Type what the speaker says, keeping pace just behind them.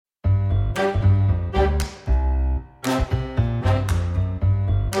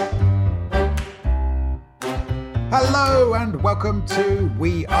Hello and welcome to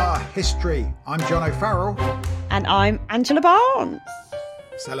We Are History. I'm John O'Farrell. And I'm Angela Barnes.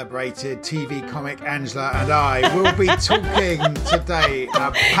 Celebrated TV comic Angela and I will be talking today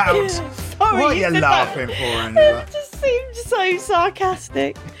about... Sorry, what are you laughing for, Angela? It just seemed so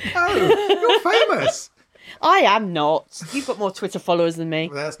sarcastic. Oh, you're famous. I am not. You've got more Twitter followers than me.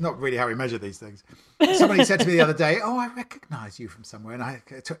 Well, that's not really how we measure these things. Somebody said to me the other day, I recognise you from somewhere. And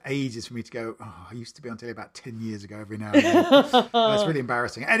it took ages for me to go, I used to be on telly about 10 years ago every now and then. That's really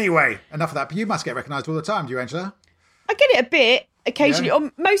embarrassing. Anyway, enough of that. But you must get recognised all the time, do you, Angela? I get it a bit occasionally. Yeah.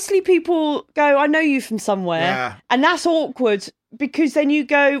 Or mostly people go, I know you from somewhere. Yeah. And that's awkward because then you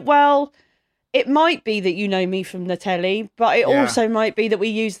go, well, it might be that you know me from the telly, but it also might be that we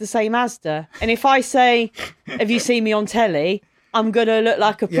use the same Asda. And if I say, have you seen me on telly? I'm going to look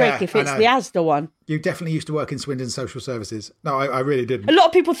like a prick if it's the Asda one. You definitely used to work in Swindon Social Services. No, I really didn't. A lot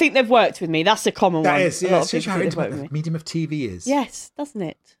of people think they've worked with me. That's a common one. That is, yeah. A lot It of shows you people how think they've intimate worked the with me. medium of TV is. Yes, doesn't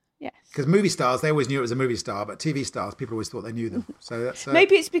it? Yes. Because movie stars, they always knew it was a movie star, but TV stars, people always thought they knew them. So that's...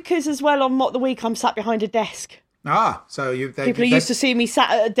 Maybe it's because as well on What the Week I'm sat behind a desk. So People are used to seeing me sat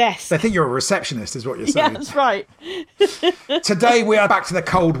at a desk. They think you're a receptionist, is what you're Yeah, saying. that's right. Today we are back to the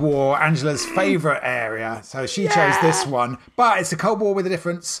Cold War, Angela's favourite area. So she chose this one, but it's a Cold War with a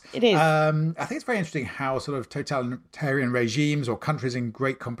difference. It is. I think it's very interesting how sort of totalitarian regimes or countries in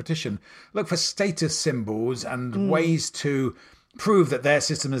great competition look for status symbols and ways to prove that their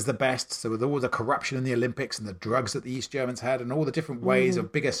system is the best. So with all the corruption in the Olympics and the drugs that the East Germans had and all the different ways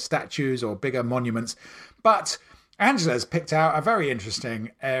of bigger statues or bigger monuments. But Angela's picked out a very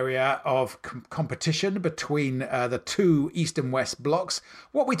interesting area of competition between the two East and West blocks.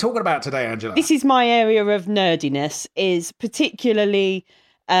 What are we talking about today, Angela? This is my area of nerdiness, is particularly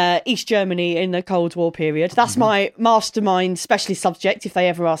East Germany in the Cold War period. That's my mastermind specialist subject, if they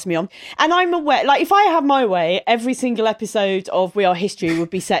ever ask me on. And I'm aware, like, if I had my way, every single episode of We Are History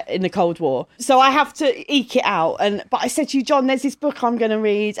would be set in the Cold War. So I have to eke it out. But I said to you, John, there's this book I'm going to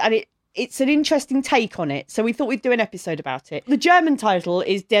read, and it's an interesting take on it. So we thought we'd do an episode about it. The German title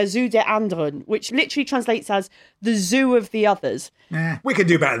is Der Zoo der Anderen, which literally translates as The Zoo of the Others. We could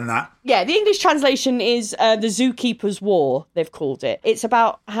do better than that. Yeah, the English translation is The Zookeeper's War, they've called it. It's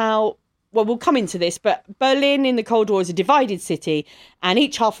about how, well, we'll come into this, but Berlin in the Cold War is a divided city, and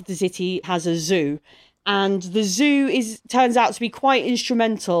each half of the city has a zoo. And the zoo turns out to be quite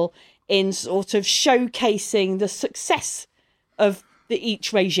instrumental in sort of showcasing the success of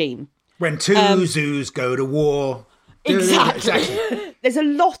each regime. When two zoos go to war. Exactly. There's a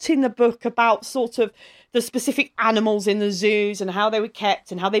lot in the book about sort of the specific animals in the zoos and how they were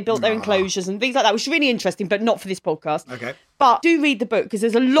kept and how they built their enclosures and things like that, which is really interesting, but not for this podcast. Okay. But do read the book because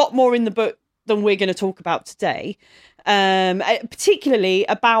there's a lot more in the book than we're going to talk about today, particularly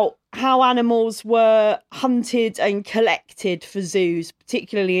about how animals were hunted and collected for zoos,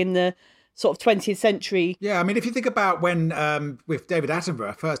 particularly in the sort of 20th century. Yeah, I mean, if you think about when with David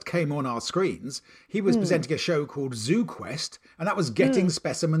Attenborough first came on our screens, he was presenting a show called Zoo Quest, and that was getting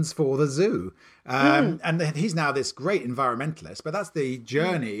specimens for the zoo. And he's now this great environmentalist, but that's the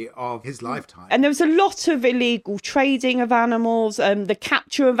journey of his lifetime. And there was a lot of illegal trading of animals, the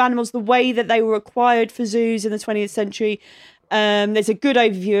capture of animals, the way that they were acquired for zoos in the 20th century. There's a good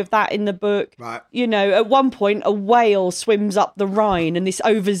overview of that in the book. Right. You know, at one point, a whale swims up the Rhine and this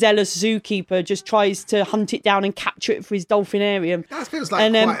overzealous zookeeper just tries to hunt it down and capture it for his dolphinarium. That feels like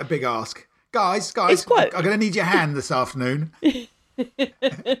quite a big ask. Guys, I'm going to need your hand this afternoon.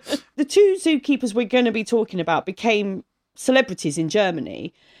 The two zookeepers we're going to be talking about became celebrities in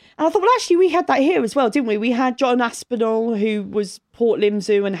Germany. And I thought, well, actually, we had that here as well, didn't we? We had John Aspinall, who was Portlim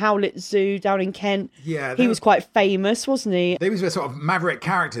Zoo and Howlett Zoo down in Kent. Yeah. He was quite famous, wasn't he? These were sort of maverick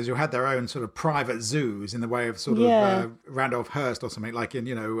characters who had their own sort of private zoos in the way of sort of Randolph Hearst or something, like in,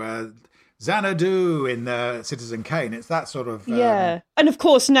 Xanadu in Citizen Kane. It's that sort of... And of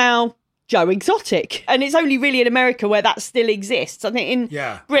course now... Joe Exotic. And it's only really in America where that still exists. I think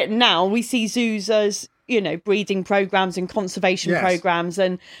in Britain now we see zoos as, breeding programs and conservation programs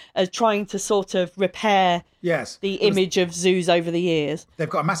and trying to sort of repair the image of zoos over the years. They've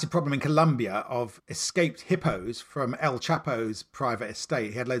got a massive problem in Colombia of escaped hippos from El Chapo's private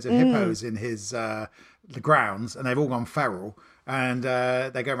estate. He had loads of hippos in his the grounds and they've all gone feral. And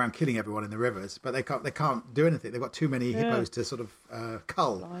they go around killing everyone in the rivers, but they can't do anything. They've got too many hippos to sort of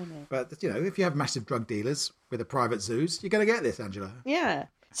cull. Blimey. But if you have massive drug dealers with the private zoos, you're going to get this, Angela. Yeah.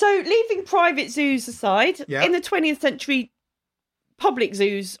 So leaving private zoos aside, in the 20th century, public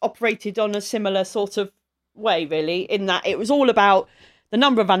zoos operated on a similar sort of way, really, in that it was all about the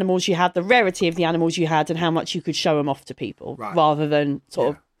number of animals you had, the rarity of the animals you had, and how much you could show them off to people, rather than sort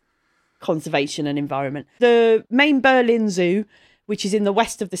of conservation and environment. The main Berlin Zoo, which is in the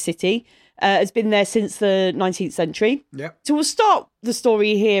west of the city, has been there since the 19th century. Yep. So we'll start the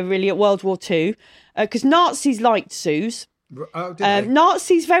story here really at World War II, because Nazis liked zoos. Oh, did they?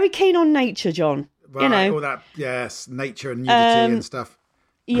 Nazis very keen on nature, John. Right, You know, all that, yes, nature and nudity and stuff.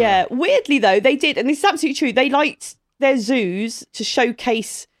 yeah. Weirdly though, they did, and this is absolutely true. They liked their zoos to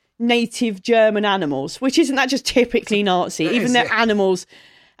showcase native German animals, which isn't that just typically Nazi? It Even is, their yeah. animals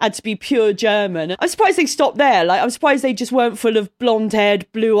had to be pure German. I'm surprised they stopped there. Like, I'm surprised they just weren't full of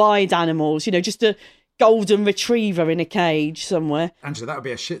blonde-haired, blue-eyed animals. You know, just a golden retriever in a cage somewhere. Angela, that would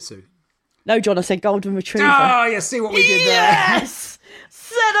be a Shih Tzu. No, John, I said golden retriever. Oh, you see what we did there? Yes!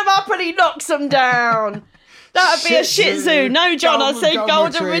 Set him up and he knocks them down. That would be a Shih Tzu. No, John, I said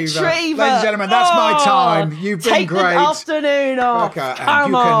golden retriever. Ladies and gentlemen, that's my time. You've been take great. the afternoon off. Okay, and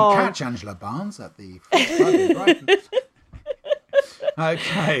Come you on. can catch Angela Barnes at the Pub in Brighton.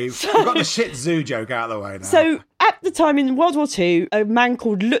 Okay, we've got the Shih Tzu joke out of the way now. So at the time in World War II, a man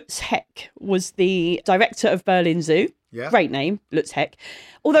called Lutz Heck was the director of Berlin Zoo. Yeah. Great name, Lutz Heck.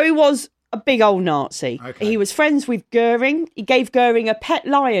 Although he was a big old Nazi. Okay. He was friends with Goering. He gave Goering a pet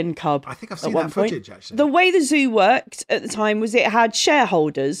lion cub. I think I've at seen one that point. footage, actually. The way the zoo worked at the time was it had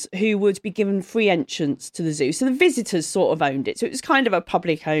shareholders who would be given free entrance to the zoo. So the visitors sort of owned it. So it was kind of a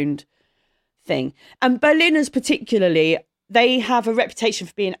public-owned thing. And Berliners particularly, they have a reputation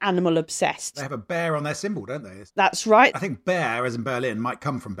for being animal obsessed. They have a bear on their symbol, don't they? That's right. I think bear, as in Berlin, might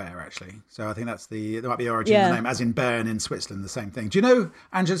come from bear, actually. So I think that might be the origin of the name, as in Bern in Switzerland, the same thing. Do you know,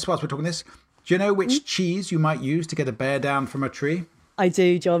 Angela, whilst we're talking this, do you know which cheese you might use to get a bear down from a tree? I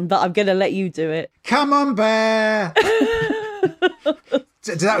do, John, but I'm going to let you do it. Come on, bear!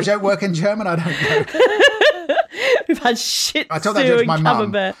 Does that joke work in German? I don't know. We've had shit I told that joke to my mum,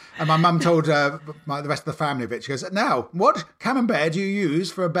 camembert. and my mum told the rest of the family of it. She goes, "Now, what camembert do you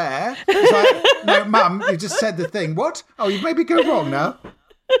use for a bear?" It's like, no, mum, you just said the thing. What? Oh, you've made me go wrong now.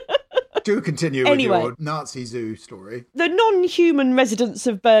 Do continue Anyway. with your Nazi zoo story. The non-human residents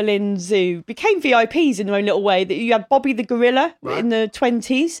of Berlin Zoo became VIPs in their own little way. That you had Bobby the gorilla Right. in the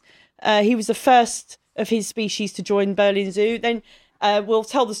 20s. He was the first of his species to join Berlin Zoo. Then we'll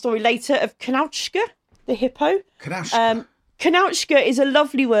tell the story later of Knautschke, the hippo. Knautschke. Knautschke is a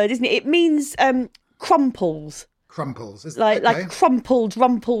lovely word, isn't it? It means crumples. Crumples. Like crumpled,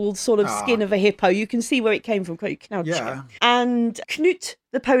 rumpled sort of skin of a hippo. You can see where it came from, Knautschke. Yeah. And Knut,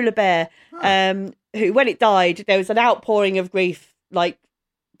 the polar bear, who, when it died, there was an outpouring of grief, like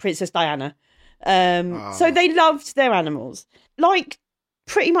Princess Diana. So they loved their animals. Like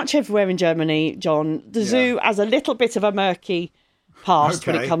pretty much everywhere in Germany, John, the zoo has a little bit of a murky past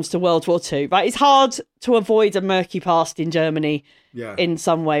when it Okay. comes to World War II. Right? It's hard to avoid a murky past in Germany in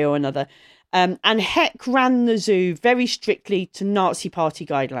some way or another. And Heck ran the zoo very strictly to Nazi party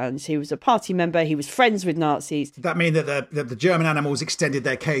guidelines. He was a party member. He was friends with Nazis. Does that mean that the German animals extended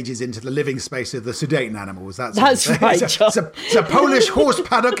their cages into the living space of the Sudeten animals? That's right, John. The Polish horse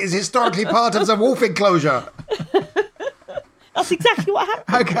paddock is historically part of the wolf enclosure. That's exactly what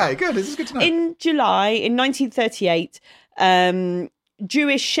happened. Okay, good. This is good to know. In July, in 1938,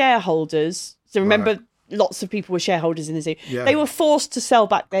 Jewish shareholders, so remember lots of people were shareholders in the zoo, they were forced to sell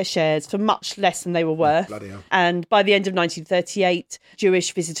back their shares for much less than they were worth. Bloody hell. And by the end of 1938,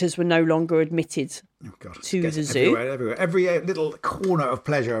 Jewish visitors were no longer admitted to the zoo. Everywhere. Every little corner of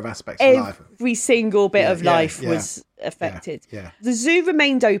pleasure of aspects of life. Every single bit of life was affected. Yeah. The zoo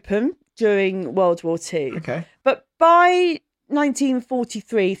remained open during World War II. Okay. But by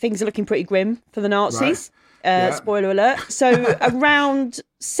 1943, things are looking pretty grim for the Nazis. Spoiler alert. So around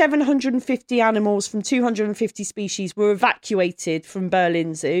 750 animals from 250 species were evacuated from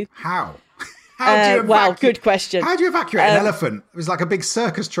Berlin Zoo. How? How do you Well, good question. How do you evacuate an elephant? It was like a big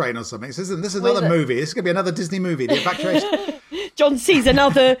circus train or something. This is another movie. This is going to be another Disney movie, the evacuation. John sees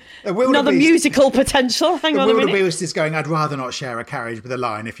another wildebeest. musical potential. Hang on a minute. The wildebeest is going, I'd rather not share a carriage with a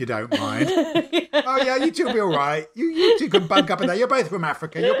lion if you don't mind. Oh, yeah, you two will be all right. You two can bunk up in there. You're both from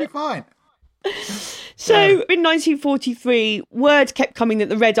Africa. You'll be fine. So in 1943, word kept coming that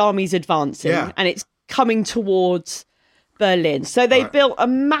the Red Army's advancing and it's coming towards Berlin. So they built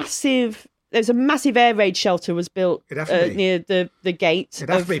there's a massive air raid shelter was built near the gate. It'd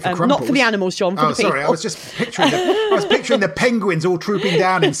have to be for not for the crumples. animals, John, for the people. Sorry, I was just picturing the penguins all trooping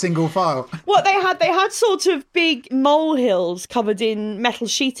down in single file. What they had sort of big molehills covered in metal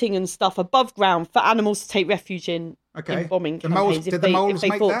sheeting and stuff above ground for animals to take refuge in bombing campaigns if they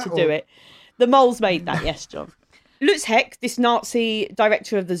thought to do it. The moles made that, yes, John. Lutz Heck, this Nazi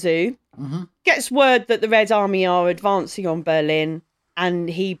director of the zoo, gets word that the Red Army are advancing on Berlin, and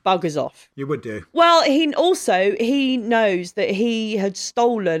he buggers off. You would do. Well, he knows that he had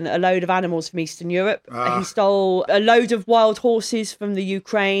stolen a load of animals from Eastern Europe. He stole a load of wild horses from the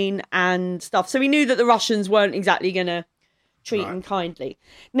Ukraine and stuff. So he knew that the Russians weren't exactly going to treat him kindly.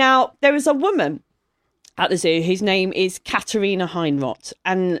 Now, there was a woman at the zoo whose name is Katharina Heinroth,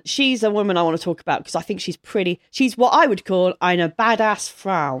 and she's a woman I want to talk about because I think she's what I would call eine badass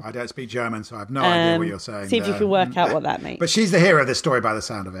Frau. I don't speak German, so I have no idea what you're saying. See if you can work out what that means. But she's the hero of this story by the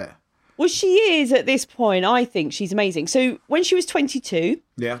sound of it. Well, she is at this point. I think she's amazing. So when she was 22,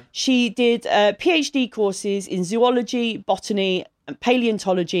 she did PhD courses in zoology, botany,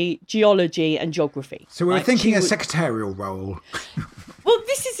 paleontology, geology and geography. So we were thinking a secretarial role. Well,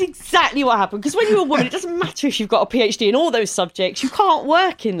 this is exactly what happened, because when you're a woman, it doesn't matter if you've got a PhD in all those subjects, you can't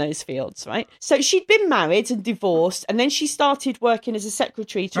work in those fields, right? So she'd been married and divorced, and then she started working as a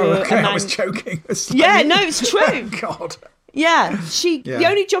secretary to a man. I was joking. Yeah, no, it's true. Oh, God. Yeah, the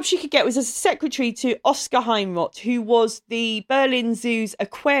only job she could get was as a secretary to Oskar Heinroth, who was the Berlin Zoo's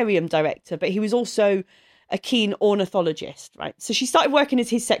aquarium director, but he was also a keen ornithologist, right? So she started working as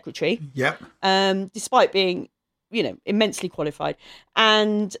his secretary. Yep. Despite being, immensely qualified.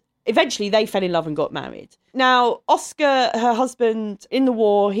 And eventually they fell in love and got married. Now, Oskar, her husband, in the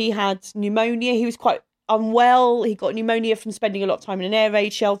war, he had pneumonia. He was quite unwell. He got pneumonia from spending a lot of time in an air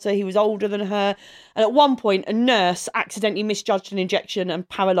raid shelter. He was older than her. And at one point, a nurse accidentally misjudged an injection and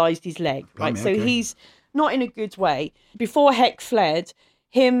paralysed his leg. Right. So he's not in a good way. Before Heck fled,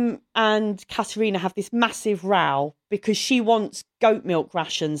 him and Katharina have this massive row because she wants goat milk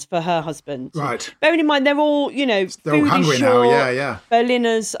rations for her husband. Right. Bearing in mind, they're all, they're all hungry now, yeah.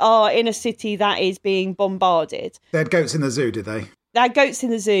 Berliners are in a city that is being bombarded. They had goats in the zoo, did they? They had goats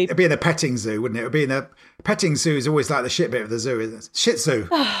in the zoo. It'd be in a petting zoo, wouldn't it? It'd be in a petting zoo is always like the shit bit of the zoo, isn't it? Shih tzu.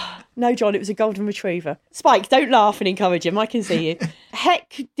 No, John, it was a golden retriever. Spike, don't laugh and encourage him. I can see you.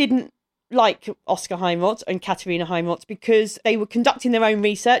 Heck didn't like Oskar Heinroth and Katharina Heinroth because they were conducting their own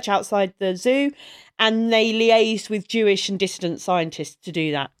research outside the zoo, and they liaised with Jewish and dissident scientists to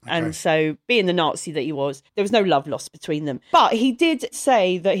do that. Okay. And so, being the Nazi that he was, there was no love lost between them. But he did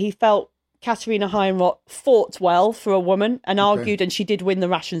say that he felt Katharina Heinroth fought well for a woman and argued, and she did win the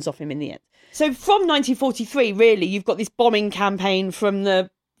rations off him in the end. So from 1943, really, you've got this bombing campaign for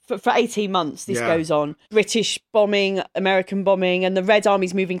 18 months, this goes on. British bombing, American bombing, and the Red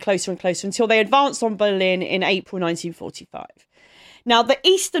Army's moving closer and closer until they advanced on Berlin in April 1945. Now, the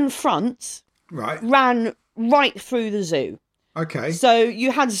Eastern Front ran right through the zoo. Okay. So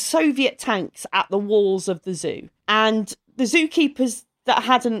you had Soviet tanks at the walls of the zoo. And the zookeepers that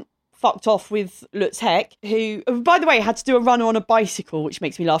hadn't fucked off with Lutz Heck, who, by the way, had to do a run on a bicycle, which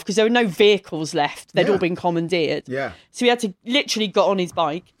makes me laugh because there were no vehicles left. They'd all been commandeered. Yeah. So he had to literally got on his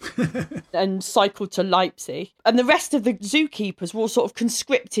bike and cycled to Leipzig. And the rest of the zookeepers were all sort of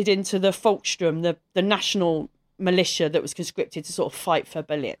conscripted into the Volkssturm, the national militia that was conscripted to sort of fight for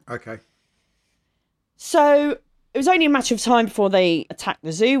Berlin. Okay. So it was only a matter of time before they attacked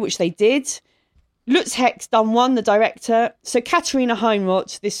the zoo, which they did. Lutz Heck's done one, the director. So Katharina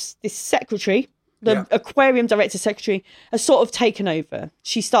Heinroth, this secretary, the aquarium director secretary, has sort of taken over.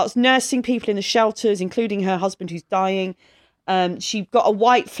 She starts nursing people in the shelters, including her husband who's dying. She got a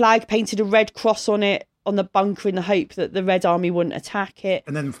white flag, painted a red cross on it, on the bunker in the hope that the Red Army wouldn't attack it.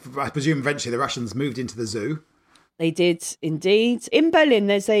 And then I presume eventually the Russians moved into the zoo. They did indeed. In Berlin,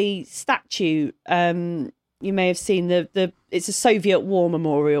 there's a statue. You may have seen it's a Soviet war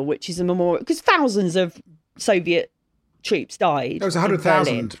memorial, which is a memorial because thousands of Soviet troops died. There was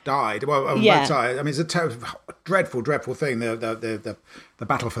 100,000 died. Well, I mean, it's a dreadful, dreadful thing. The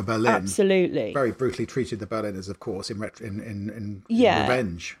battle for Berlin. Absolutely, very brutally treated the Berliners, of course, in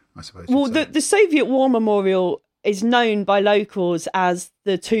revenge, I suppose. Well, the Soviet war memorial is known by locals as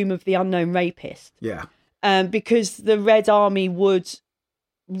the Tomb of the Unknown Rapist. Yeah, because the Red Army would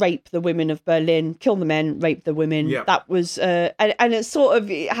rape the women of Berlin, kill the men, rape the women. Yep. That was, and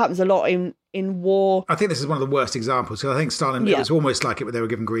it happens a lot in war. I think this is one of the worst examples. So I think Stalin, it was almost like they were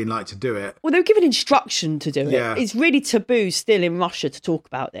given green light to do it. Well, they were given instruction to do it. Yeah. It's really taboo still in Russia to talk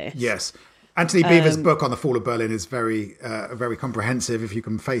about this. Yes. Anthony Beevor's book on the fall of Berlin is very comprehensive. If you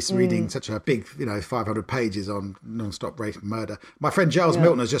can face reading such a big, 500 pages on non-stop rape and murder. My friend Giles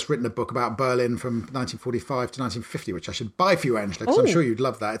Milton has just written a book about Berlin from 1945 to 1950, which I should buy for you, Angela, because I'm sure you'd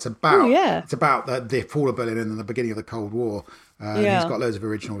love that. It's about the fall of Berlin and the beginning of the Cold War. He's got loads of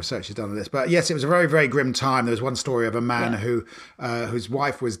original research he's done on this. But yes, it was a very, very grim time. There was one story of a man whose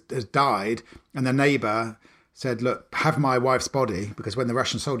wife has died, and the neighbour said, look, have my wife's body, because when the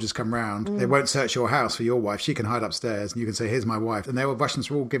Russian soldiers come round, they won't search your house for your wife. She can hide upstairs and you can say, here's my wife. And Russians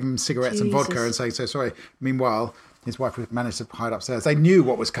were all giving him cigarettes and vodka and saying, so sorry. Meanwhile, his wife managed to hide upstairs. They knew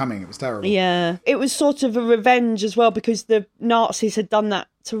what was coming. It was terrible. Yeah. It was sort of a revenge as well, because the Nazis had done that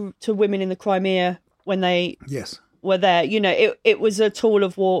to women in the Crimea when they were there. You know, it was a tool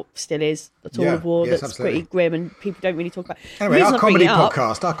of war, still is a tool of war that's absolutely pretty grim and people don't really talk about. Anyway, our comedy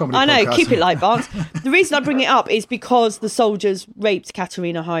podcast. I know, keep it light, Barnes. The reason I bring it up is because the soldiers raped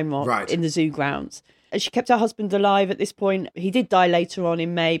Katerina Heinroth in the zoo grounds. And she kept her husband alive at this point. He did die later on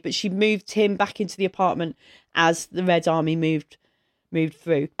in May, but she moved him back into the apartment as the Red Army moved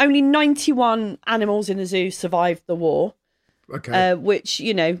through. Only 91 animals in the zoo survived the war. Okay. Which,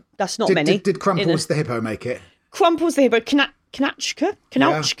 you know, that's not many. Did Crumples the hippo make it? Crumples the hippo, Kanachka,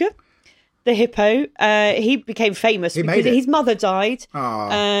 the hippo. He became famous because his mother died.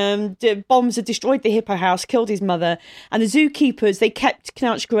 The bombs had destroyed the hippo house, killed his mother, and the zookeepers, they kept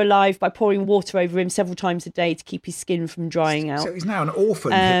Kanachka alive by pouring water over him several times a day to keep his skin from drying out. So he's now an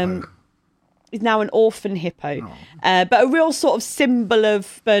orphan hippo. He's now an orphan hippo, but a real sort of symbol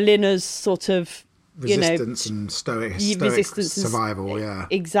of Berliners' sort of resistance and stoic survival. Yeah,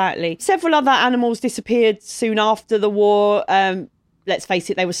 exactly. Several other animals disappeared soon after the war. Let's face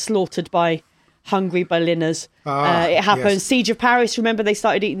it, they were slaughtered by hungry Berliners. It happened. Yes. Siege of Paris, remember, they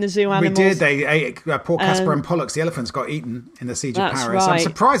started eating the zoo animals. We did. They ate poor Caspar and Pollux, the elephants, got eaten in the Siege of Paris. Right. I'm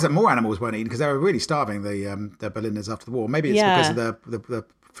surprised that more animals weren't eaten because they were really starving, the Berliners, after the war. Maybe it's because of the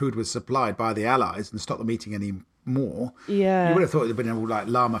food was supplied by the Allies and stopped them eating any more. Yeah. You would have thought it would have been all like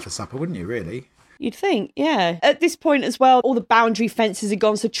llama for supper, wouldn't you, really? You'd think, yeah. At this point as well, all the boundary fences had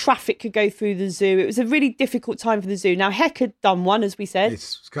gone so traffic could go through the zoo. It was a really difficult time for the zoo. Now, Heck had done one, as we said.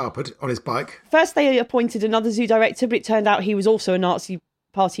 It's Scarped on his bike. First, they appointed another zoo director, but it turned out he was also a Nazi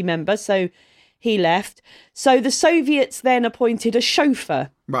party member, so he left. So the Soviets then appointed a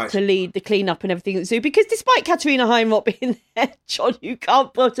chauffeur to lead the clean-up and everything at the zoo, because despite Katerina Heinroth being there, John, you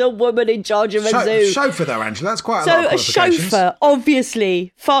can't put a woman in charge of a zoo. Chauffeur, though, Angela, that's quite a lot of So qualifications. a chauffeur,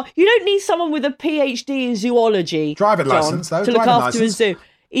 obviously, you don't need someone with a PhD in zoology, driving John, licence, though. to look after a zoo.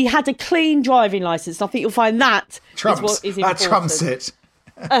 He had a clean driving licence. I think you'll find that is what is important. That trumps it.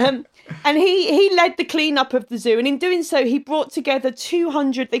 And he led the clean-up of the zoo, and in doing so, he brought together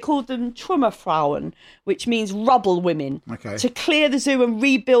 200, they called them Trümmerfrauen, which means rubble women, to clear the zoo and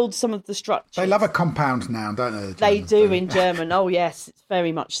rebuild some of the structures. They love a compound noun, don't they? They do in German. Oh, yes, it's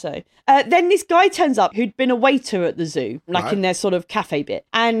very much so. Then this guy turns up who'd been a waiter at the zoo, in their sort of cafe bit.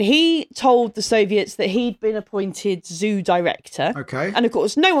 And he told the Soviets that he'd been appointed zoo director. Okay. And of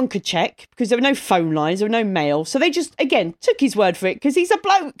course, no one could check because there were no phone lines, there were no mail. So they just, again, took his word for it because he's a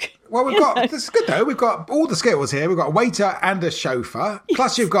bloke. Well, this is good though. We've got all the skills here. We've got a waiter and a chauffeur.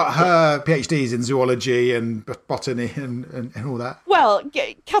 Plus, you've got her PhDs in zoology and botany and all that. Well,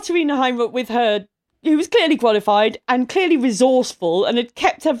 Katerina Heinroth with her, who was clearly qualified and clearly resourceful and had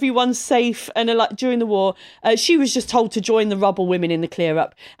kept everyone safe and during the war, she was just told to join the rubble women in the clear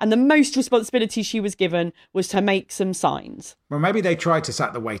up. And the most responsibility she was given was to make some signs. Well, maybe they tried to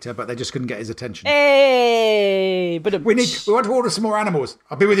sack the waiter, but they just couldn't get his attention. Hey, but we want to order some more animals.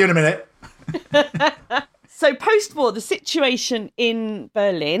 I'll be with you in a minute. So post-war, the situation in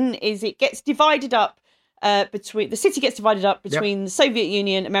Berlin is it gets divided up between the the Soviet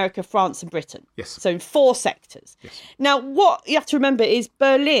Union, America, France, and Britain. Yes. So in 4 sectors. Yes. Now, what you have to remember is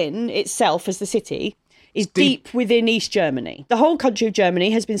Berlin itself, as the city, is deep within East Germany. The whole country of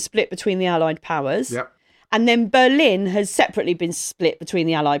Germany has been split between the Allied powers. Yep. And then Berlin has separately been split between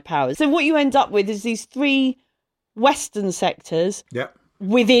the Allied powers. So what you end up with is these 3 Western sectors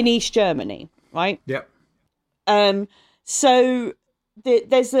within East Germany, right? Yep. So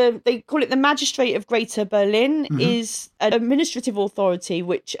they call it the Magistrate of Greater Berlin, is an administrative authority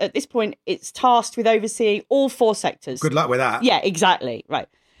which at this point it's tasked with overseeing all 4 sectors. Good luck with that. Yeah, exactly. Right.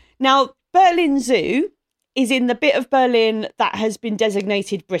 Now, Berlin Zoo is in the bit of Berlin that has been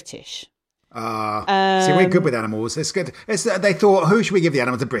designated British. See, we're good with animals. It's good. They thought, who should we give the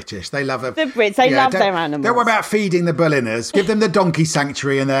animals? The British. They love the Brits. They love their animals. Don't worry about feeding the Berliners. Give them the donkey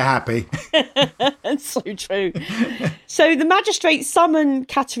sanctuary and they're happy. That's so true. So the magistrate summoned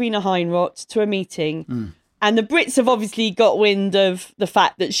Katerina Heinroth to a meeting, and the Brits have obviously got wind of the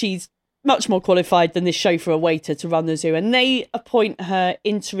fact that she's much more qualified than this chauffeur or waiter to run the zoo, and they appoint her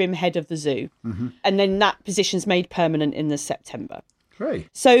interim head of the zoo. And then that position's made permanent in the September. Great.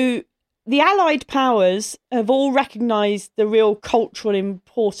 So the Allied powers have all recognised the real cultural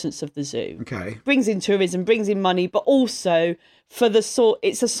importance of the zoo. Okay. Brings in tourism, brings in money, but also for the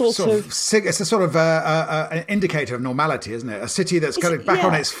it's a sort of an indicator of normality, isn't it? A city that's going back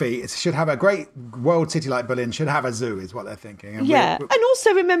on its feet. It should have a great world city like Berlin, should have a zoo, is what they're thinking. And and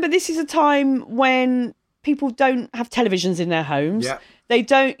also remember, this is a time when people don't have televisions in their homes. Yeah. They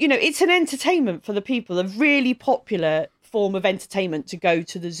don't, it's an entertainment for the people, a really popular form of entertainment to go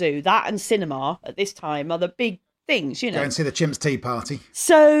to the zoo. That and cinema at this time are the big things, Go and see the Chimps Tea Party.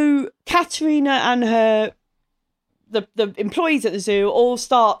 So Katerina and the employees at the zoo all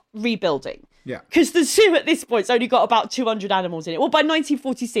start rebuilding. Yeah. Because the zoo at this point's only got about 200 animals in it. Well, by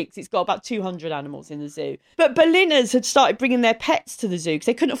 1946, it's got about 200 animals in the zoo. But Berliners had started bringing their pets to the zoo because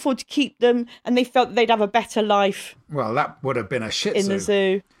they couldn't afford to keep them, and they felt that they'd have a better life. Well, that would have been a shih in tzu. the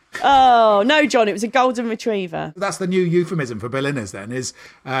zoo. Oh, no, John, it was a golden retriever. That's the new euphemism for Berliners then, is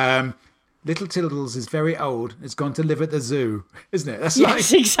Little Tiddles is very old. It's gone to live at the zoo, isn't it? That's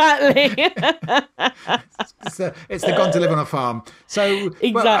Yes, exactly. it's they've gone to live on a farm. So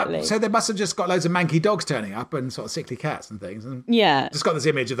Exactly. So they must have just got loads of manky dogs turning up and sort of sickly cats and things. And Yeah. just got this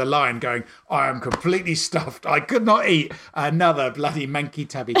image of the lion going, I am completely stuffed. I could not eat another bloody manky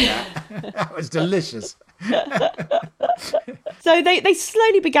tabby cat. That was delicious. So they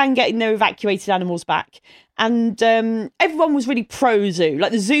slowly began getting their evacuated animals back. And everyone was really pro-zoo.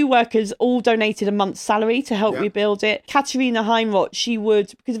 Like the zoo workers all donated a month's salary to help rebuild it. Katerina Heinroth, she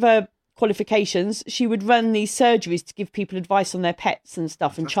would, because of her qualifications, she would run these surgeries to give people advice on their pets and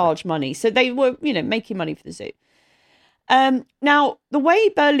stuff and charge money. So they were, making money for the zoo. Now, the way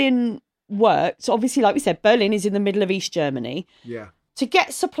Berlin worked, obviously, like we said, Berlin is in the middle of East Germany. Yeah. To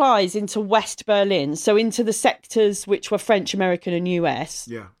get supplies into West Berlin, so into the sectors which were French, American and US,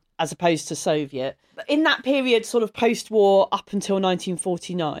 as opposed to Soviet. In that period, sort of post-war up until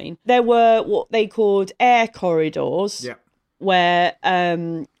 1949, there were what they called air corridors, where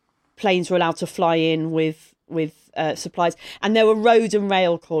planes were allowed to fly in with supplies, and there were road and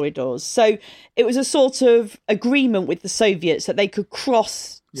rail corridors. So it was a sort of agreement with the Soviets that they could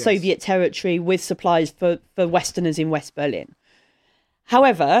cross Soviet territory with supplies for Westerners in West Berlin.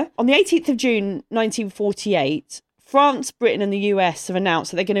 However, on the 18th of June 1948, France, Britain and the US have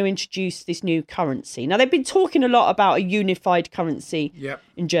announced that they're going to introduce this new currency. Now, they've been talking a lot about a unified currency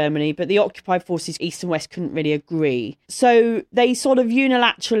in Germany, but the occupied forces, East and West, couldn't really agree. So they sort of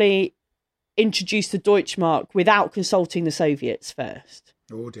unilaterally introduced the Deutschmark without consulting the Soviets first.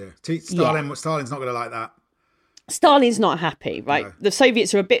 Oh, dear. Stalin's not going to like that. Stalin's not happy, right? No. The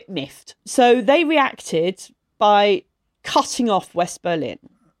Soviets are a bit miffed. So they reacted by cutting off West Berlin,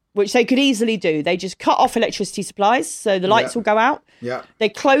 which they could easily do. They just cut off electricity supplies, so the lights will go out. Yeah. They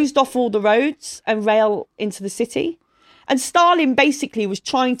closed off all the roads and rail into the city. And Stalin basically was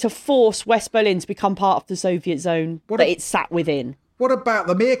trying to force West Berlin to become part of the Soviet zone that it sat within. What about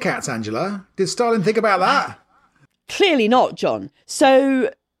the meerkats, Angela? Did Stalin think about that? Clearly not, John.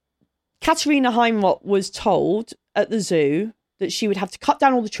 So Katerina Heinroth was told at the zoo that she would have to cut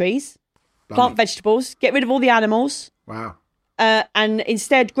down all the trees, plant vegetables, get rid of all the animals. Wow. And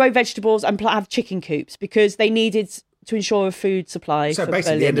instead grow vegetables and have chicken coops because they needed to ensure a food supply. So for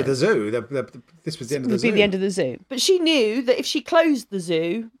basically the end of Berliners. the zoo. This was the end of the Would zoo. be the end of the zoo. But she knew that if she closed the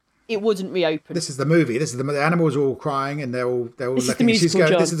zoo, it wouldn't reopen. This is the movie. This is the animals are all crying and they're all This is looking. the musical,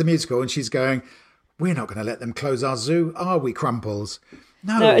 John. This is the musical, and she's going, "We're not going to let them close our zoo, are we, Crumples?"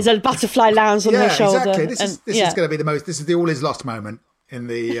 No. There's a butterfly lands on her shoulder. Exactly. This is going to be the most. This is the all is lost moment in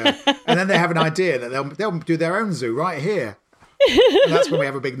the. And then they have an idea that they'll do their own zoo right here. And that's when we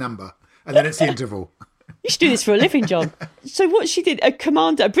have a big number. And then it's the interval. You should do this for a living, John. So what she did, a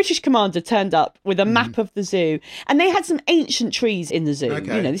British commander turned up with a map of the zoo, and they had some ancient trees in the zoo.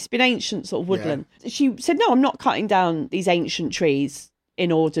 Okay. This has been ancient sort of woodland. She said, no, I'm not cutting down these ancient trees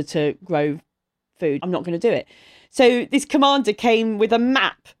in order to grow food. I'm not going to do it. So this commander came with a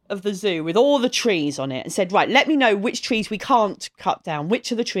map of the zoo with all the trees on it and said, right, let me know which trees we can't cut down,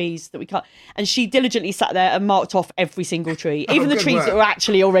 which are the trees that we can't. And she diligently sat there and marked off every single tree, even the trees that were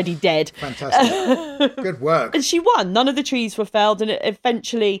actually already dead. Fantastic. Good work. And she won. None of the trees were felled. And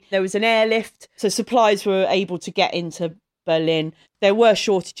eventually there was an airlift. So supplies were able to get into Berlin. There were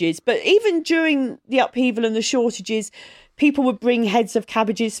shortages. But even during the upheaval and the shortages, people would bring heads of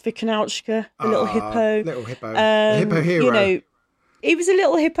cabbages for Kanauchka, the little hippo. Little hippo. The hippo hero. He was a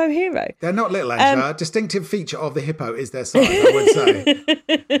little hippo hero. They're not little, Angela. Distinctive feature of the hippo is their size, I would say.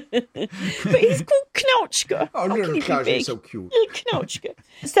 But he's called Kanauchka. Oh, little Kanauchka is so cute. Little Kanauchka.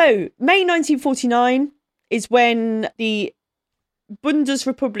 So, May 1949 is when the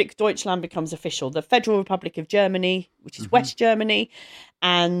Bundesrepublik Deutschland becomes official, the Federal Republic of Germany, which is West Germany,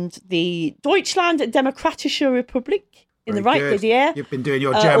 and the Deutschland Demokratische Republik in the right, Didier. You've been doing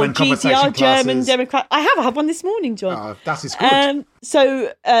your German conversation GDR, classes. German Democrat. I had one this morning, John. Oh, that is good.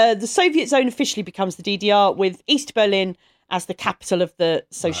 So the Soviet zone officially becomes the DDR, with East Berlin as the capital of the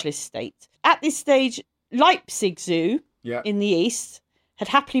socialist state. At this stage, Leipzig Zoo in the east had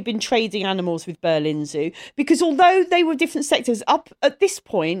happily been trading animals with Berlin Zoo, because although they were different sectors, up at this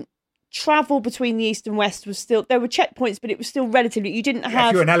point, travel between the east and west was still, there were checkpoints, but it was still relatively, you didn't have...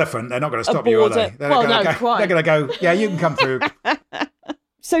 If you're an elephant, they're not going to stop you, are they? They're going to go, yeah, you can come through.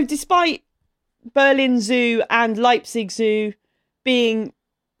 So despite Berlin Zoo and Leipzig Zoo being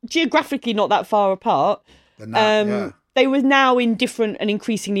geographically not that far apart, they were now in different and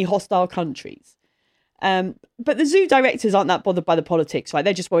increasingly hostile countries. But the zoo directors aren't that bothered by the politics, right?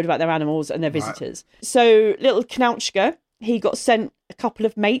 They're just worried about their animals and their visitors. Right. So little Knautschke, he got sent a couple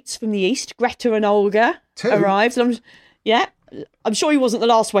of mates from the east. Greta and Olga arrived. And I'm sure he wasn't the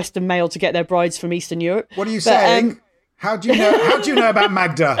last Western male to get their brides from Eastern Europe. What are you saying? How do you know? How do you know about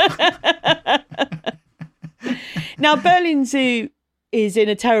Magda? Now, Berlin Zoo is in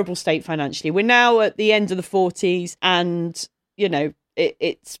a terrible state financially. We're now at the end of the 40s, and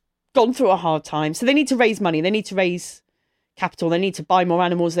it's gone through a hard time. So they need to raise money. They need to raise capital. They need to buy more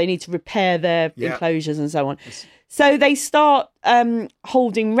animals. They need to repair their enclosures and so on. So they start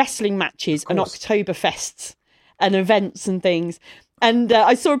holding wrestling matches and Oktoberfests and events and things. And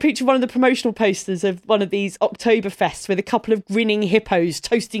I saw a picture of one of the promotional posters of one of these Oktoberfests with a couple of grinning hippos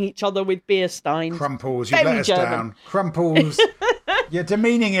toasting each other with beer steins. Crumples, you've let us down. Crumples, you're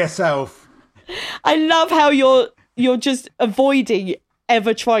demeaning yourself. I love how you're just avoiding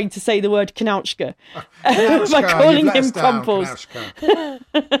ever trying to say the word Knautschke by calling him Crumples. Did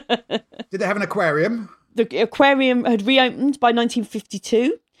they have an aquarium? The aquarium had reopened by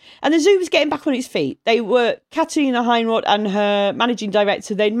 1952. And the zoo was getting back on its feet. Katharina Heinroth and her managing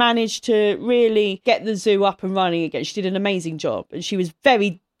director, they'd managed to really get the zoo up and running again. She did an amazing job. And she was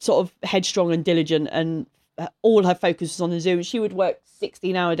very sort of headstrong and diligent, and all her focus was on the zoo. And she would work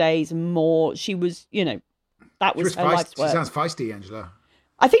 16-hour days and more. She was, that was her life's work. She sounds feisty, Angela.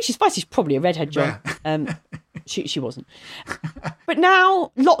 I think she's feisty. She's probably a redhead, John. Yeah. She wasn't. But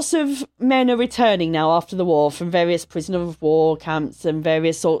now lots of men are returning now after the war from various prisoner of war camps and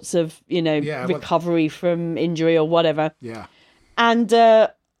various sorts of, recovery from injury or whatever. Yeah. And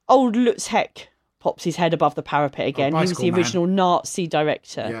old Lutz Heck pops his head above the parapet again. He was the original Nazi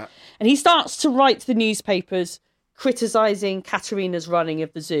director. Yeah. And he starts to write to the newspapers criticising Katharina's running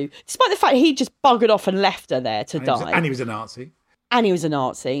of the zoo, despite the fact he just buggered off and left her there to die. And he was a Nazi. And he was a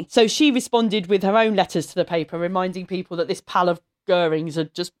Nazi. So she responded with her own letters to the paper, reminding people that this pal of Goering's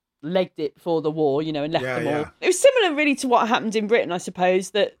had just legged it for the war, and left them all. It was similar really to what happened in Britain, I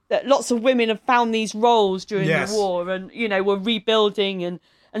suppose, that lots of women have found these roles during the war and, were rebuilding and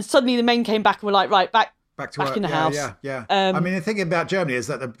suddenly the men came back and were like, right, back in the house. Yeah. I mean, the thing about Germany is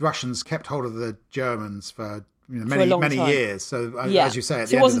that the Russians kept hold of the Germans for many years. So as you say,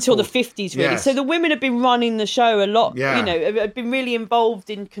 it wasn't until the 50s really. Yes. So the women have been running the show a lot. Yeah. Have been really involved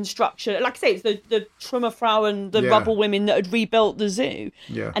in construction. Like I say, it's the Trümmerfrau and the rubble women that had rebuilt the zoo.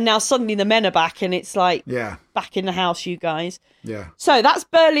 Yeah. And now suddenly the men are back, and it's like back in the house, you guys. Yeah. So that's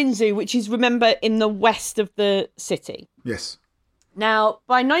Berlin Zoo, which is, remember, in the west of the city. Yes. Now,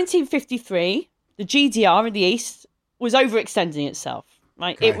 by 1953, the GDR in the east was overextending itself.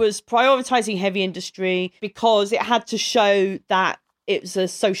 Right? Okay. It was prioritising heavy industry because it had to show that it was a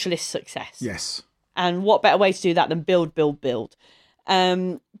socialist success. Yes. And what better way to do that than build.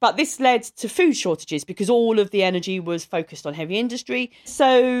 But this led to food shortages because all of the energy was focused on heavy industry.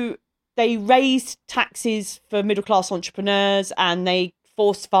 So they raised taxes for middle-class entrepreneurs, and they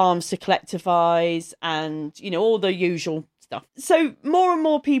forced farms to collectivise and, all the usual stuff. So more and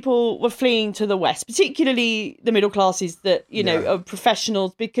more people were fleeing to the west, particularly the middle classes that are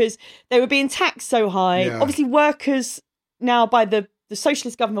professionals, because they were being taxed so high. Obviously workers, now by the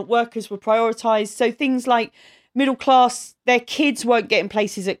socialist government, workers were prioritised, so things like middle class, their kids weren't getting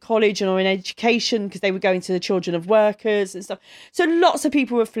places at college or in education because they were going to the children of workers and stuff. So lots of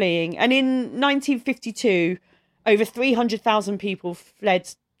people were fleeing, and in 1952 over 300,000 people fled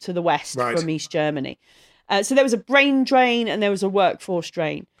to the west from East Germany. So there was a brain drain and there was a workforce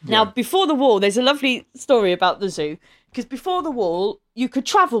drain. Yeah. Now, before the war, there's a lovely story about the zoo, because before the war, you could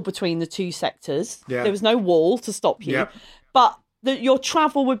travel between the two sectors. Yeah. There was no wall to stop you. Yep. But your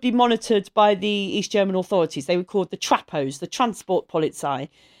travel would be monitored by the East German authorities. They were called the Trapos, the Transportpolizei.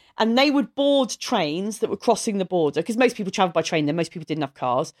 And they would board trains that were crossing the border, because most people travelled by train then, most people didn't have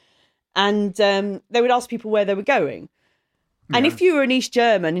cars. And they would ask people where they were going. And if you were an East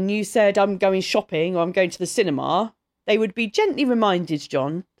German and you said, I'm going shopping or I'm going to the cinema, they would be gently reminded,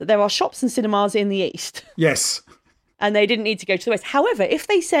 John, that there are shops and cinemas in the East. Yes. And they didn't need to go to the West. However, if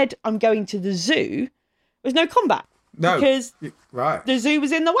they said, I'm going to the zoo, there was no combat. No. Because the zoo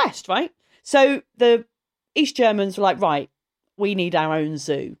was in the West, right? So the East Germans were like, right, we need our own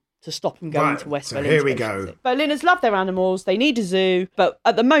zoo. to stop them going Right, to West so Berlin. here we go. Berliners love their animals. They need a zoo. But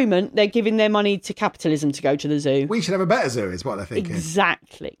at the moment, they're giving their money to capitalism to go to the zoo. We should have a better zoo, is what they're thinking.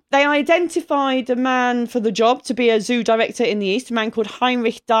 Exactly. They identified a man for the job to be a zoo director in the East, a man called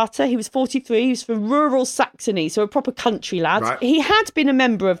Heinrich Data. He was 43. He was from rural Saxony, so a proper country lad. Right. He had been a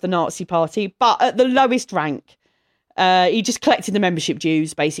member of the Nazi Party, but at the lowest rank. He just collected the membership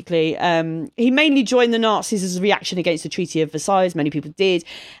dues, basically. He mainly joined the Nazis as a reaction against the Treaty of Versailles. Many people did.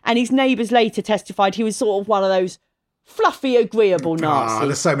 And his neighbours later testified he was sort of one of those fluffy, agreeable Nazis.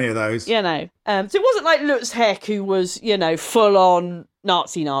 There's so many of those. You know. So it wasn't like Lutz Heck, who was, you know, full-on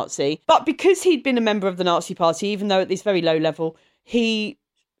Nazi. But because he'd been a member of the Nazi Party, even though at this very low level, Data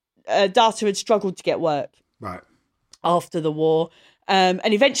had struggled to get work. Right. After the war.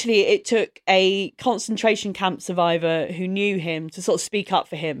 And eventually it took a concentration camp survivor who knew him to sort of speak up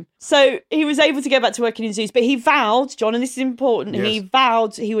for him. So he was able to go back to working in zoos, but he vowed, John, and this is important, yes. he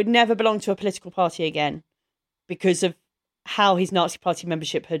vowed he would never belong to a political party again because of how his Nazi party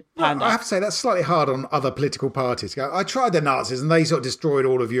membership had panned out. I have to say, that's slightly hard on other political parties. I tried the Nazis and they sort of destroyed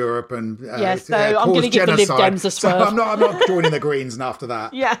all of Europe and yes, so I'm going to give the Lib Dems a swerve. So I'm not joining the Greens after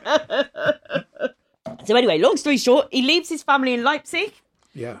that. Yeah. So anyway, long story short, he leaves his family in Leipzig.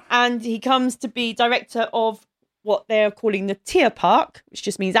 Yeah. And he comes to be director of what they're calling the Tierpark, which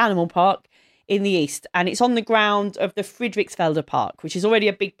just means animal park, in the east. And it's on the ground of the Friedrichsfelder Park, which is already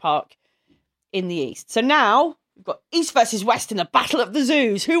a big park in the east. So now we've got East versus West in the Battle of the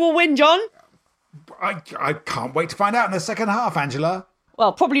Zoos. Who will win, John? I can't wait to find out in the second half, Angela.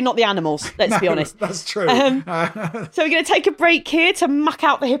 Well, probably not the animals, let's be honest. That's true. So we're going to take a break here to muck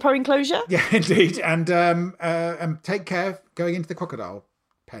out the hippo enclosure. Yeah, indeed. And take care going into the crocodile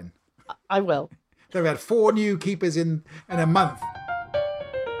pen. I will. They've had 4 new keepers in a month.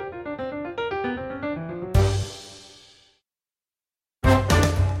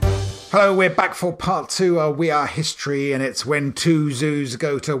 Hello, we're back for part 2 of We Are History, and it's when 2 zoos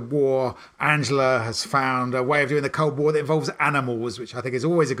go to war. Angela has found a way of doing the Cold War that involves animals, which I think is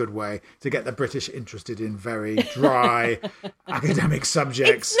always a good way to get the British interested in very dry academic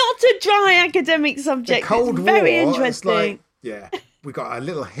subjects. It's not a dry academic subject. The Cold it's very War, interesting. Yeah. We got a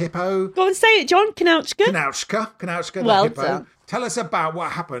little hippo. Go on, say it, John. Kanauchka. Kanauchka, the Well hippo. done. Tell us about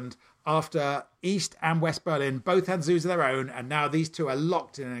what happened after East and West Berlin both had zoos of their own, and now these two are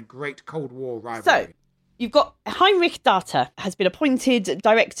locked in a great Cold War rivalry. So, you've got Heinrich Data has been appointed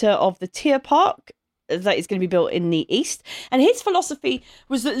director of the Tierpark that is going to be built in the east. And his philosophy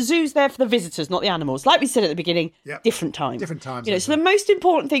was that zoos there for the visitors, not the animals. Like we said at the beginning, different times. Different times. You know, so the most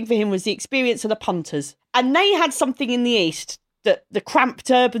important thing for him was the experience of the punters. And they had something in the east that the cramped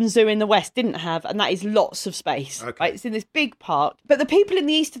urban zoo in the west didn't have, and that is lots of space. Okay. Right? It's in this big park. But the people in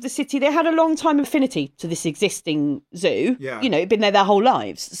the east of the city, they had a long time affinity to this existing zoo. Yeah. You know, it'd been there their whole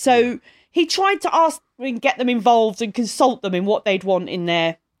lives. So he tried to ask and get them involved and consult them in what they'd want in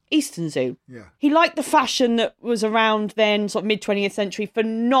their Eastern Zoo. Yeah. He liked the fashion that was around then, sort of mid-20th century, for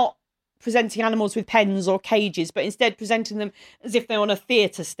not presenting animals with pens or cages, but instead presenting them as if they're on a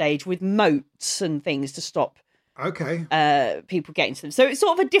theatre stage with moats and things to stop people getting to them. So it's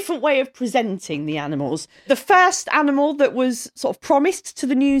sort of a different way of presenting the animals. The first animal that was sort of promised to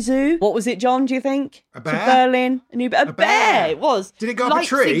the new zoo, what was it, John, do you think? A bear? To Berlin. A bear, it was. Did it go up a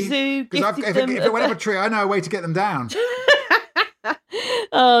tree? Zoo Because if it went up a tree, I know a way to get them down.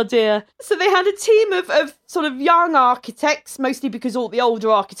 Oh dear. So they had a team of sort of young architects, mostly because all the older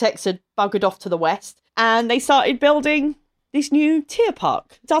architects had buggered off to the west, and they started building this new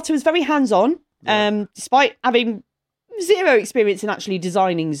Tierpark. Data was very hands-on, despite having zero experience in actually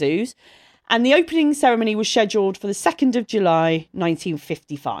designing zoos, and the opening ceremony was scheduled for the 2nd of July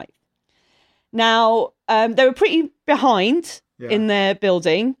 1955. Now, they were pretty behind in their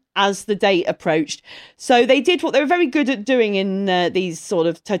building as the date approached. So they did what they were very good at doing in these sort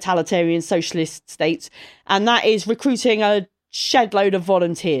of totalitarian socialist states, and that is recruiting a shed load of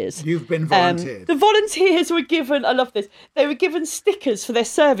volunteers. You've been volunteered. The volunteers were given, I love this, they were given stickers for their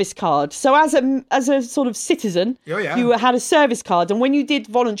service card. So as a sort of citizen, you had a service card, and when you did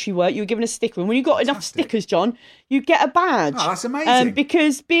voluntary work, you were given a sticker. And when you got enough stickers, John, you get a badge. Oh, that's amazing.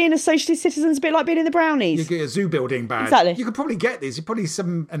 Because being a socialist citizen is a bit like being in the Brownies. You get a zoo building badge. Exactly. You could probably get these. You'd probably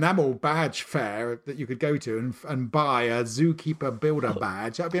some enamel badge fair that you could go to and buy a zookeeper builder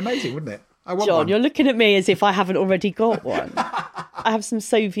badge. That'd be amazing, wouldn't it? I want John, one. You're looking at me as if I haven't already got one. I have some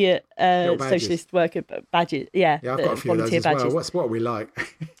Soviet socialist worker badges. Yeah, I've got a few of those as well. What are we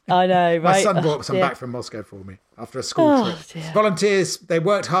like? I know, right? My son brought some back from Moscow for me after a school trip. Dear. Volunteers, they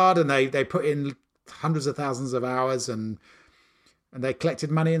worked hard and they put in hundreds of thousands of hours, and And they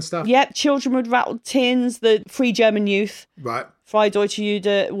collected money and stuff? Yep, children would rattle tins. The Free German Youth, Right. Freie Deutsche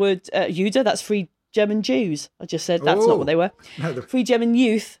Jude would... Jude, that's Free German Jews. I just said that's not what they were. No, Free German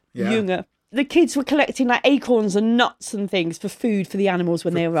Youth, Yeah. Junge. The kids were collecting like acorns and nuts and things for food for the animals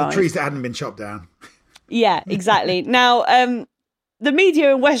when they arrived. trees that hadn't been chopped down. Yeah, exactly. Now, the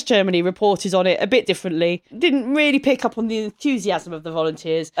media in West Germany reported on it a bit differently. Didn't really pick up on the enthusiasm of the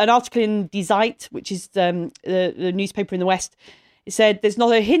volunteers. An article in Die Zeit, which is the newspaper in the West, it said, there's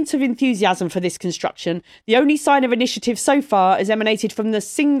not a hint of enthusiasm for this construction. The only sign of initiative so far has emanated from the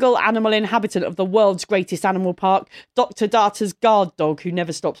single animal inhabitant of the world's greatest animal park, Dr. Darter's guard dog, who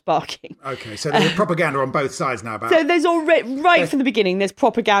never stops barking. Okay, so there's propaganda on both sides now about... So there's already, right from the beginning, there's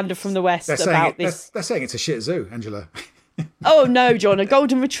propaganda from the West about this. They're saying it's a shit zoo, Angela. Oh no, John, a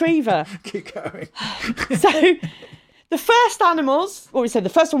golden retriever. Keep going. So the first animals, well, we said the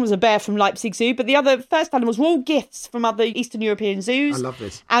first one was a bear from Leipzig Zoo, but the other first animals were all gifts from other Eastern European zoos. I love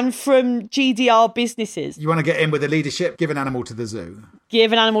this. And from GDR businesses. You want to get in with the leadership? Give an animal to the zoo.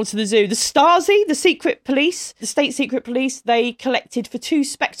 Give an animal to the zoo. The Stasi, the secret police, the state secret police, they collected for 2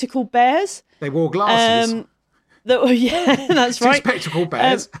 spectacled bears. They wore glasses. Yeah, that's Two right. spectacled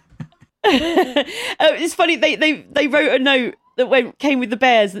bears. It's funny, they wrote a note that came with the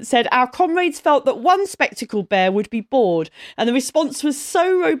bears that said, our comrades felt that one spectacled bear would be bored, and the response was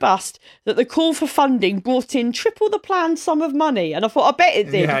so robust that the call for funding brought in triple the planned sum of money. And I thought, I bet it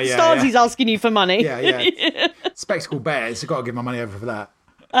did. Stasi's asking you for money. Yeah. Spectacled bears. I've got to give my money over for that.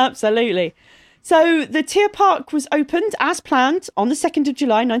 Absolutely. So the Tier Park was opened as planned on the 2nd of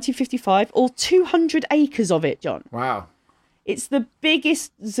July 1955, all 200 acres of it, John. Wow. It's the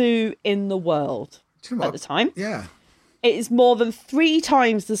biggest zoo in the world at the time. Yeah. It is more than 3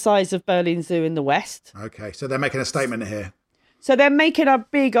 times the size of Berlin Zoo in the West. Okay, so they're making a statement here. So they're making a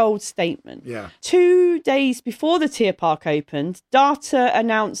big old statement. Yeah. 2 days before the Tier Park opened, Data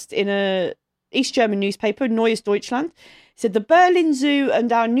announced in a East German newspaper, Neues Deutschland, said the Berlin Zoo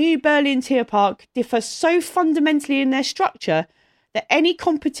and our new Berlin Tier Park differ so fundamentally in their structure that any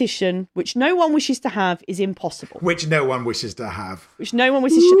competition which no one wishes to have is impossible. Which no one wishes to have. Which no one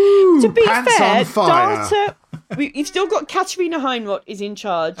wishes to... To be pants fair, on fire. Data... You've still got Katharina Heinroth is in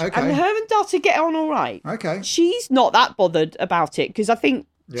charge. Okay. And her and Data get on all right. Okay. She's not that bothered about it because I think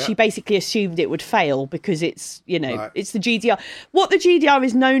Yeah. she basically assumed it would fail because it's, Right. it's the GDR. What the GDR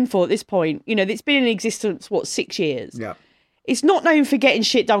is known for at this point, it's been in existence, 6 years? Yeah. It's not known for getting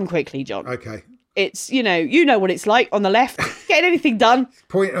shit done quickly, John. Okay. It's, you know what it's like on the left. Getting anything done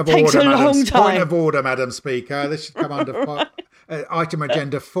Point of takes order, a Madam. long time. Point of order, Madam Speaker. This should come under item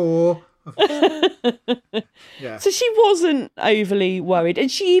agenda 4. Yeah. So she wasn't overly worried. And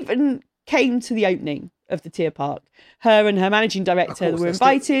she even came to the opening of the Tier Park. Her and her managing director were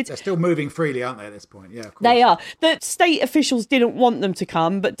invited. They're still moving freely, aren't they, at this point? Yeah, of course. They are. The state officials didn't want them to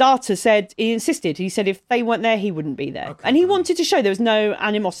come, but Data said, he insisted. He said if they weren't there, he wouldn't be there. Okay, and he wanted to show there was no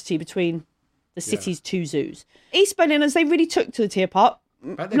animosity between the city's 2 zoos. East Berliners, they really took to the Tier Park,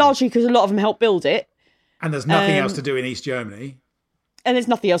 largely because a lot of them helped build it. And there's nothing else to do in East Germany. And there's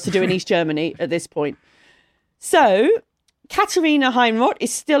nothing else to do in East Germany at this point. So Katharina Heinroth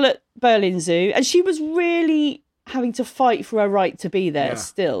is still at Berlin Zoo, and she was really having to fight for her right to be there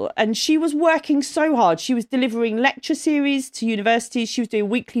still. And she was working so hard. She was delivering lecture series to universities. She was doing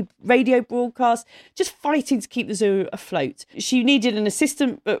weekly radio broadcasts, just fighting to keep the zoo afloat. She needed an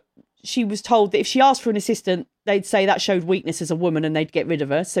assistant, but she was told that if she asked for an assistant, they'd say that showed weakness as a woman and they'd get rid of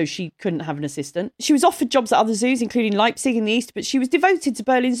her, so she couldn't have an assistant. She was offered jobs at other zoos, including Leipzig in the east, but she was devoted to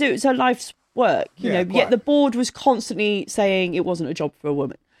Berlin Zoo. It was her life's work, yet the board was constantly saying it wasn't a job for a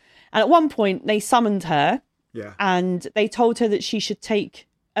woman. And at one point, they summoned her and they told her that she should take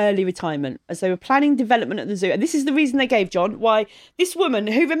early retirement as they were planning development at the zoo. And this is the reason they gave, John, why this woman,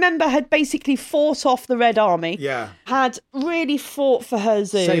 who, remember, had basically fought off the Red Army, had really fought for her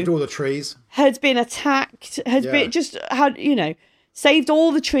zoo, saved all the trees, had been attacked, saved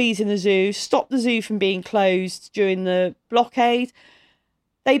all the trees in the zoo, stopped the zoo from being closed during the blockade.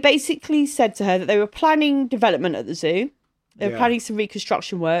 They basically said to her that they were planning development at the zoo. They were planning some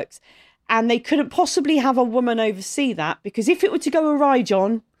reconstruction works. And they couldn't possibly have a woman oversee that because if it were to go awry,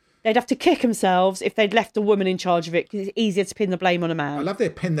 John, they'd have to kick themselves if they'd left a woman in charge of it because it's easier to pin the blame on a man. I love they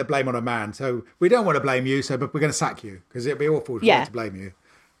pin the blame on a man. So we don't want to blame you, but we're going to sack you because it'd be awful to blame you.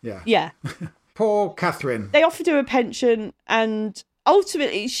 Yeah. Yeah. Poor Catherine. They offered her a pension and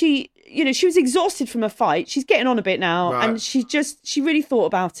ultimately she was exhausted from her fight. She's getting on a bit now and she really thought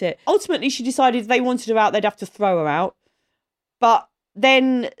about it. Ultimately, she decided if they wanted her out, they'd have to throw her out. But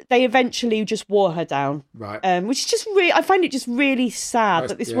then they eventually just wore her down. Right. Which is just really, I find it just really sad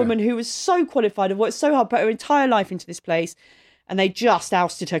that this woman who was so qualified and worked so hard, put her entire life into this place, and they just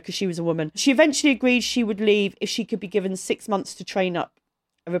ousted her because she was a woman. She eventually agreed she would leave if she could be given 6 months to train up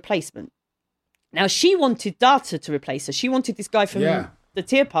a replacement. Now, she wanted Data to replace her. She wanted this guy from the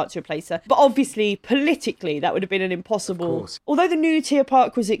Tier Park to replace her. But obviously, politically, that would have been an impossible... Although the new Tier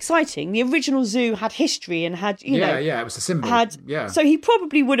Park was exciting, the original zoo had history and had, you know... Yeah, it was a symbol. So he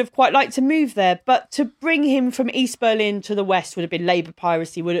probably would have quite liked to move there, but to bring him from East Berlin to the West would have been Labour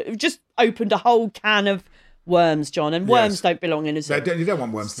piracy, would have just opened a whole can of worms, John, and worms don't belong in a zoo. You don't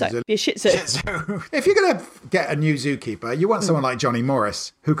want worms in a zoo. Be a shit zoo. If you're going to get a new zookeeper, you want someone like Johnny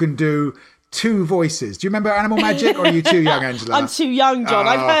Morris, who can do 2 voices. Do you remember Animal Magic, or are you too young, Angela? I'm too young, John.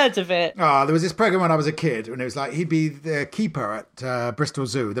 I've heard of it. There was this programme when I was a kid, and it was like he'd be the keeper at Bristol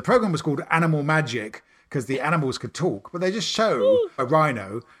Zoo. The programme was called Animal Magic because the animals could talk, but they just show a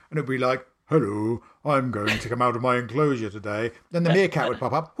rhino, and it'd be like, hello, I'm going to come out of my enclosure today. Then the meerkat would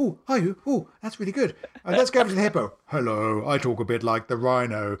pop up. Oh, are you? Oh, that's really good. Let's go over to the hippo. Hello, I talk a bit like the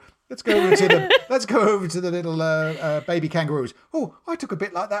rhino. Let's go over to the little baby kangaroos. Oh, I took a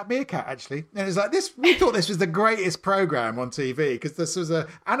bit like that meerkat, actually. And it's like this. We thought this was the greatest program on TV because this was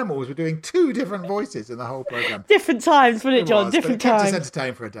animals were doing 2 different voices in the whole program. Different times, wasn't it, John? Different times. Kept us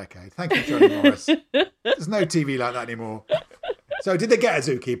entertained for a decade. Thank you, Johnny Morris. There's no TV like that anymore. So, did they get a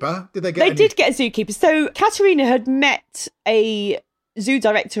zookeeper? They did get a zookeeper. So, Katerina had met a zoo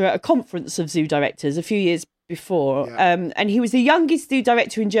director at a conference of zoo directors a few years before, and he was the youngest zoo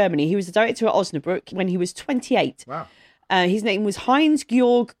director in Germany. He was the director at Osnabrück when he was 28. Wow. His name was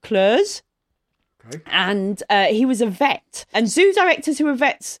Heinz-Georg Klörs, and he was a vet. And zoo directors who were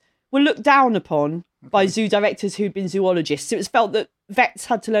vets were looked down upon by zoo directors who'd been zoologists. It was felt that vets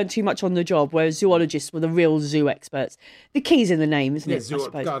had to learn too much on the job, whereas zoologists were the real zoo experts. The key's in the name, isn't it?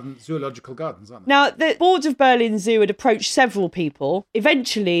 Zoological gardens, aren't they? Now, the board of Berlin Zoo had approached several people.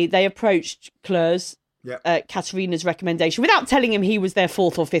 Eventually, they approached Klörs, Katerina's recommendation, without telling him he was their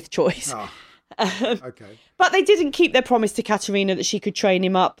 4th or 5th choice. Okay. But they didn't keep their promise to Katerina that she could train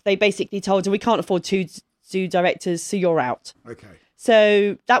him up. They basically told her, we can't afford 2 zoo directors, so you're out. Okay.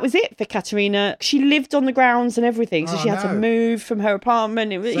 So that was it for Katerina. She lived on the grounds and everything, so she had to move from her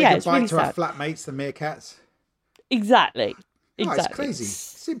apartment. It was, it's really to sad. Her flatmates, the meerkats. Exactly. It's crazy.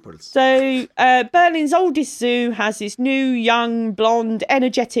 Simple. So Berlin's oldest zoo has this new, young, blonde,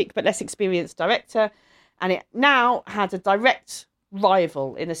 energetic but less experienced director, and it now had a direct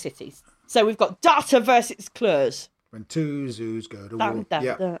rival in the cities. So we've got Data versus Klörs. When 2 zoos go to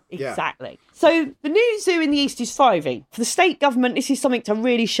war. Exactly. So the new zoo in the East is thriving. For the state government, this is something to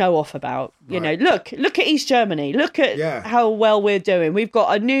really show off about. You know, look at East Germany. Look at how well we're doing. We've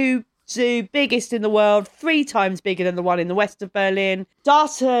got a new zoo, biggest in the world, 3 times bigger than the one in the west of Berlin.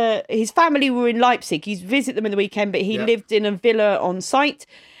 Data, his family were in Leipzig. He'd visit them in the weekend, but he lived in a villa on site.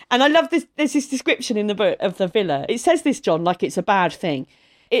 And I love this. There's this description in the book of the villa. It says this, John, like it's a bad thing.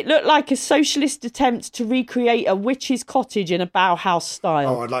 It looked like a socialist attempt to recreate a witch's cottage in a Bauhaus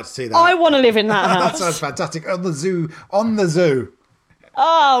style. Oh, I'd like to see that. I want to live in that house. That sounds fantastic. On the zoo.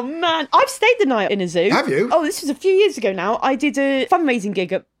 Oh, man. I've stayed the night in a zoo. Have you? Oh, this was a few years ago now. I did a fundraising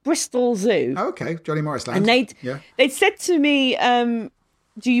gig at Bristol Zoo. Oh, okay. Johnny Morris Land. And they'd said to me,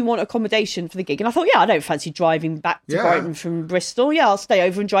 do you want accommodation for the gig? And I thought, I don't fancy driving back to Brighton from Bristol. I'll stay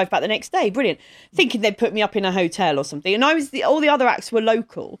over and drive back the next day. Brilliant. Thinking they'd put me up in a hotel or something. And all the other acts were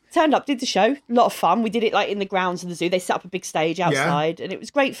local. Turned up, did the show. A lot of fun. We did it like in the grounds of the zoo. They set up a big stage outside and it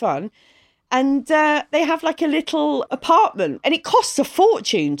was great fun. And they have like a little apartment and it costs a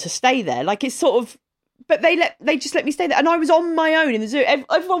fortune to stay there. Like it's sort of, but they just let me stay there. And I was on my own in the zoo.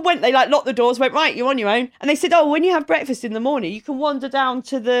 Everyone went, they like locked the doors, went, right, you're on your own. And they said, when you have breakfast in the morning, you can wander down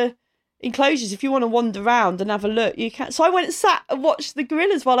to the enclosures. If you want to wander around and have a look, you can. So I went and sat and watched the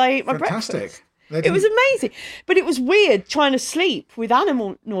gorillas while I ate my breakfast. It was amazing. But it was weird trying to sleep with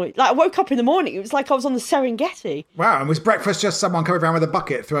animal noise. Like I woke up in the morning, it was like I was on the Serengeti. Wow, and was breakfast just someone coming around with a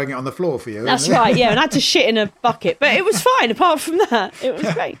bucket, throwing it on the floor for you? That's right, and I had to shit in a bucket. But it was fine, apart from that. It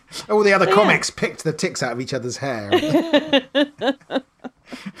was great. All the other comics picked the ticks out of each other's hair.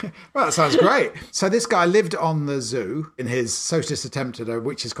 Well, that sounds great. So this guy lived on the zoo in his socialist attempt at a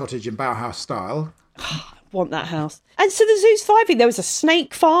witch's cottage in Bauhaus style. Want that house. And so the zoo's thriving. There was a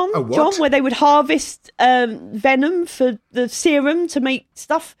snake farm, John, where they would harvest venom for the serum to make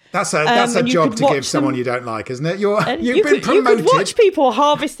stuff. That's a job to give someone you don't like, isn't it? You've been promoted. You could watch people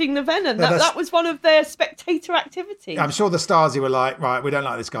harvesting the venom. That was one of their spectator activities. I'm sure the Stasi were like, right, we don't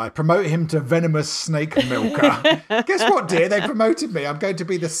like this guy. Promote him to venomous snake milker. Guess what, dear? They promoted me. I'm going to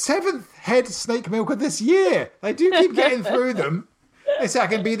be the 7th head snake milker this year. They do keep getting through them. They say I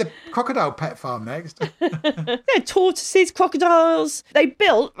can be the crocodile pet farm next. Tortoises, crocodiles. They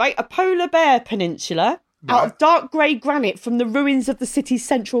built a polar bear peninsula out of dark grey granite from the ruins of the city's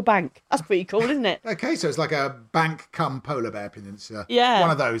central bank. That's pretty cool, isn't it? Okay, so it's like a bank cum polar bear peninsula. Yeah. One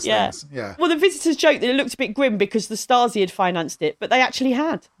of those things. Yeah. Well, the visitors joked that it looked a bit grim because the Stasi had financed it, but they actually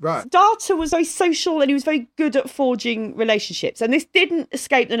had. Right. Data was very social and he was very good at forging relationships. And this didn't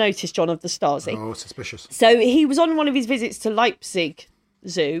escape the notice, John, of the Stasi. Oh, suspicious. So he was on one of his visits to Leipzig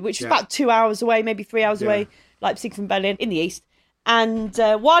Zoo, which was about 2 hours away, maybe 3 hours away, Leipzig from Berlin, in the east. And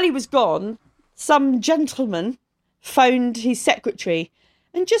while he was gone, some gentleman phoned his secretary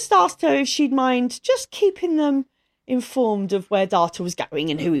and just asked her if she'd mind just keeping them informed of where Data was going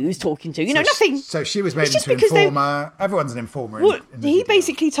and who he was talking to. Nothing. So she was made into an informer. Everyone's an informer. Well, he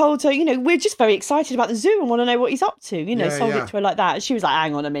basically told her, we're just very excited about the zoo and want to know what he's up to. Sold it to her like that. And she was like,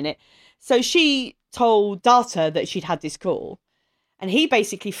 hang on a minute. So she told Data that she'd had this call. And he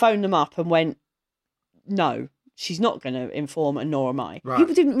basically phoned them up and went, no, she's not going to inform, and nor am I. Right.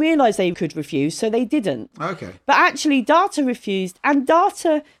 People didn't realise they could refuse, so they didn't. Okay. But actually, Data refused. And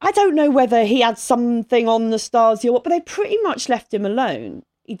Data, I don't know whether he had something on the Stasi or what, but they pretty much left him alone.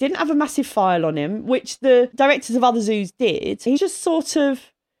 He didn't have a massive file on him, which the directors of other zoos did. He just sort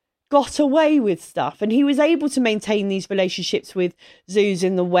of got away with stuff, and he was able to maintain these relationships with zoos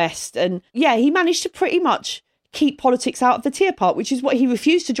in the West. And yeah, he managed to pretty much keep politics out of the Tierpark, which is what he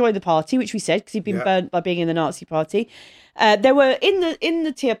refused to join the party, which we said because he'd been burnt by being in the Nazi party. There were in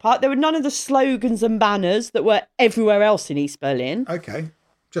the Tierpark, there were none of the slogans and banners that were everywhere else in East Berlin. Okay,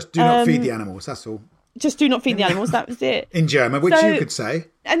 just do not feed the animals. That's all. Just do not feed the animals. That was it. In German, which you could say.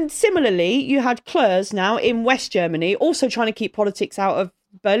 And similarly, you had Klers now in West Germany, also trying to keep politics out of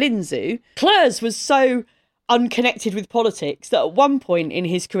Berlin Zoo. Klers was so unconnected with politics that at one point in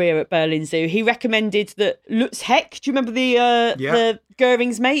his career at Berlin Zoo, he recommended that Lutz Heck, do you remember the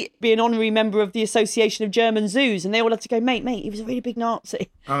Goering's mate, be an honorary member of the Association of German Zoos? And they all had to go, mate, he was a really big Nazi.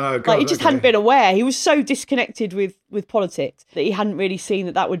 Oh, no, God, he just hadn't been aware. He was so disconnected with politics that he hadn't really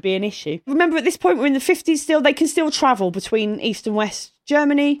seen that would be an issue. Remember, at this point, we're in the 50s still. They can still travel between East and West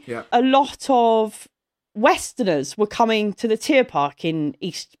Germany. Yeah. A lot of Westerners were coming to the Tierpark in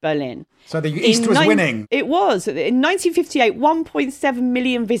East Berlin. So the East was winning. It was. In 1958, 1.7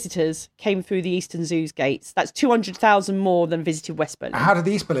 million visitors came through the Eastern Zoo's gates. That's 200,000 more than visited West Berlin. How did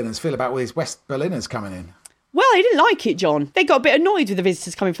the East Berliners feel about all these West Berliners coming in? Well, they didn't like it, John. They got a bit annoyed with the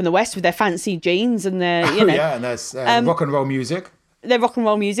visitors coming from the West with their fancy jeans and their, and there's rock and roll music. Their rock and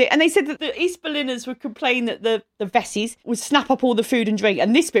roll music. And they said that the East Berliners would complain that the Westies would snap up all the food and drink.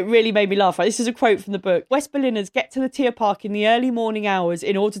 And this bit really made me laugh. Right? This is a quote from the book. West Berliners get to the Tierpark in the early morning hours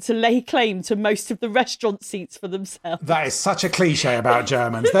in order to lay claim to most of the restaurant seats for themselves. That is such a cliche about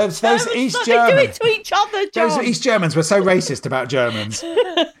Germans. Those East Germans. They do it to each other, John. Those East Germans were so racist about Germans.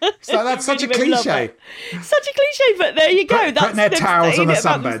 So that's such a cliche. Such a cliche, but there you go. Putting their towels on the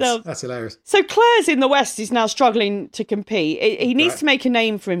sunbeds. That's hilarious. So Klers in the West is now struggling to compete. He needs to make a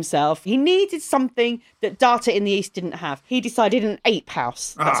name for himself. He needed something that Data in the East didn't have. He decided an ape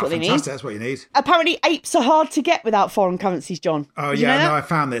house. That's what they need. That's what you need. Apparently apes are hard to get without foreign currencies, John. Oh, yeah, no, I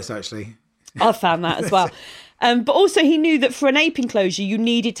found this actually. I found that as well. But also he knew that for an ape enclosure, you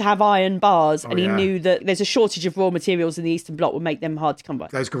needed to have iron bars. And he knew that there's a shortage of raw materials in the Eastern Bloc would make them hard to come by.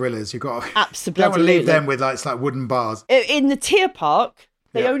 Those gorillas, you've got to... Absolutely. Don't want to leave them with like wooden bars. In the Tierpark,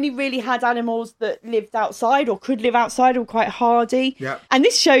 they only really had animals that lived outside or could live outside or were quite hardy. Yeah. And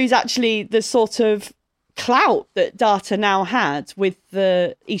this shows actually the sort of clout that Data now had with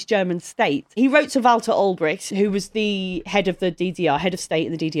the East German state. He wrote to Walter Ulbricht, who was the head of the DDR, head of state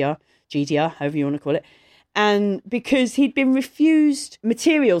in the DDR, GDR, however you want to call it. And because he'd been refused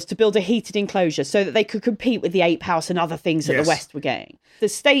materials to build a heated enclosure so that they could compete with the ape house and other things that the West were getting. The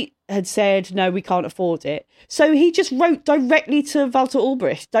state had said, no, we can't afford it. So he just wrote directly to Walter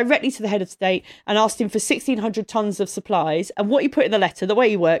Ulbricht, directly to the head of state, and asked him for 1,600 tons of supplies. And what he put in the letter, the way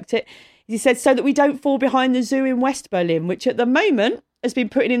he worked it, he said, so that we don't fall behind the zoo in West Berlin, which at the moment has been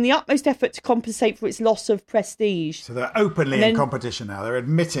putting in the utmost effort to compensate for its loss of prestige. So they're openly in competition now. They're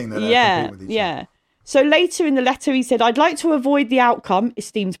admitting that they're competing with each other. So later in the letter, he said, I'd like to avoid the outcome,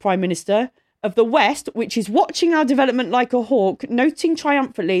 esteemed Prime Minister, of the West, which is watching our development like a hawk, noting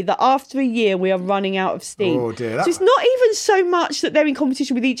triumphantly that after a year we are running out of steam. Oh dear. So it's not even so much that they're in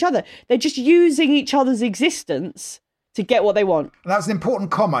competition with each other. They're just using each other's existence to get what they want. And that's an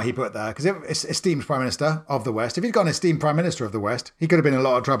important comma he put there, because it's esteemed Prime Minister of the West. If he'd gone esteemed Prime Minister of the West, he could have been in a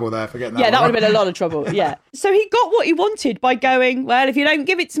lot of trouble there for getting that. Yeah, that would have been a lot of trouble, yeah. So he got what he wanted by going, well, if you don't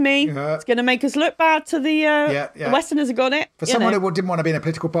give it to me, it's going to make us look bad to the Westerners have got it. For someone who didn't want to be in a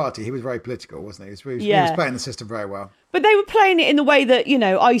political party, he was very political, wasn't he? He was playing the system very well. But they were playing it in the way that,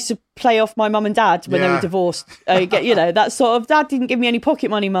 I used to play off my mum and dad when they were divorced. That sort of, dad didn't give me any pocket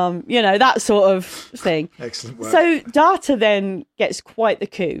money, mum, that sort of thing. Excellent work. So Data then gets quite the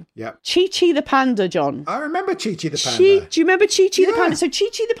coup. Yeah. Chi Chi the panda, John. I remember Chi Chi the panda. Do you remember Chi Chi the Yeah. panda? So Chi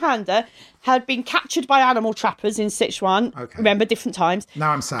Chi the panda had been captured by animal trappers in Sichuan. Okay. Remember, different times.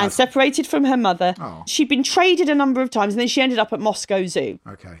 Now I'm sad. And separated from her mother. Oh. She'd been traded a number of times, and then she ended up at Moscow Zoo.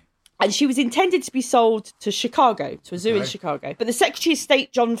 Okay. And she was intended to be sold to Chicago, to a zoo in Okay. Chicago. But the Secretary of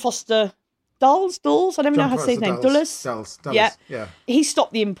State, John Foster Dulles, I never know how to say his name. Dulles. Yeah. He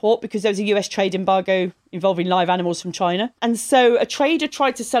stopped the import because there was a US trade embargo involving live animals from China. And so a trader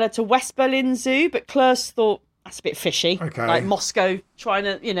tried to sell her to West Berlin Zoo, but Klers thought, that's a bit fishy. Okay. Like Moscow trying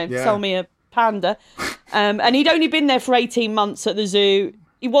to, sell me a panda. And he'd only been there for 18 months at the zoo.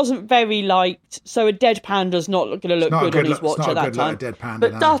 He wasn't very liked, so a dead panda's not going to look good on his watch at that time. Dead panda,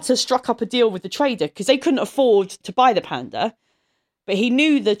 But Data struck up a deal with the trader because they couldn't afford to buy the panda. But he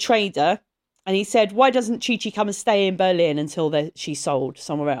knew the trader, and he said, why doesn't Chi Chi come and stay in Berlin until she's sold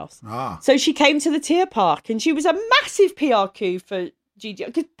somewhere else? So she came to the Tierpark, and she was a massive PR coup for Gigi,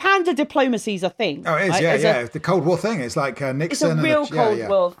 because panda diplomacy is a thing. Oh, it is, right? yeah. The Cold War thing. It's like Nixon. It's a real Cold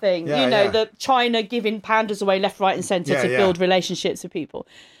War thing. The China giving pandas away left, right and centre to build relationships with people.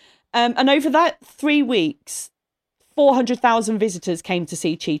 And over that 3 weeks, 400,000 visitors came to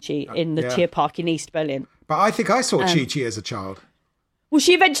see Chi Chi in the Tierpark in East Berlin. But I think I saw Chi Chi as a child. Well,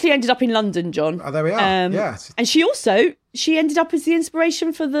 she eventually ended up in London, John. Oh, there we are. Yes. And she ended up as the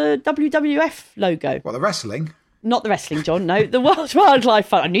inspiration for the WWF logo. What, the wrestling? Not the wrestling, John. No, the World Wildlife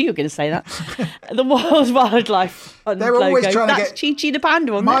Fund. I knew you were going to say that. The World Wildlife Fund They were always logo. trying to That's Chi Chi the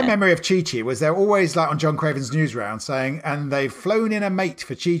panda on My there. memory of Chi Chi was they're always like on John Craven's news round saying, and they've flown in a mate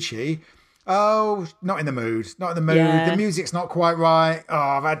for Chi Chi. Oh, not in the mood. Yeah. The music's not quite right. Oh,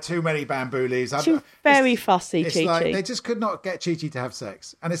 I've had too many bamboo leaves. She's very fussy, It's Chi like Chi. they just could not get Chi Chi to have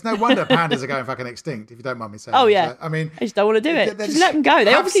sex. And it's no wonder pandas are going fucking extinct, if you don't mind me saying. Oh, yeah. I mean, They just don't want to do it. they Just let them go.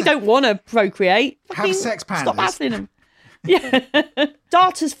 They obviously don't want to procreate. Fucking sex pandas. Stop hassling them. Yeah.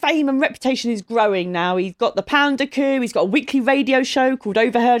 Data's fame and reputation is growing now. He's got the Panda Coup. He's got a weekly radio show called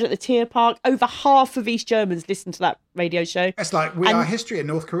Overheard at the Tierpark. Over half of East Germans listen to that radio show. It's like We Are History in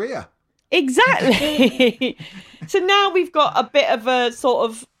North Korea. Exactly. So now we've got a bit of a sort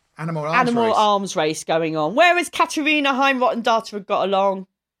of Animal animal race. arms race going on. Whereas Katerina, Heinrich and Data have got along.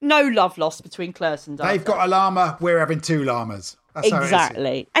 No love lost between Klers and Data. They've got a llama. We're having two llamas. That's how it is.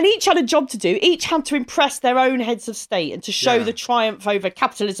 Exactly. And each had a job to do. Each had to impress their own heads of state and to show Yeah. the triumph over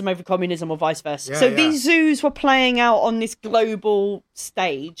capitalism over communism or vice versa. Yeah, So yeah. these zoos were playing out on this global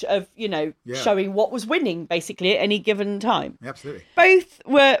stage of, showing what was winning basically at any given time. Absolutely. Both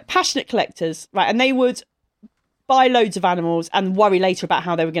were passionate collectors, right? And they would buy loads of animals and worry later about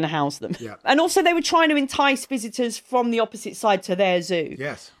how they were going to house them. Yeah. And also they were trying to entice visitors from the opposite side to their zoo.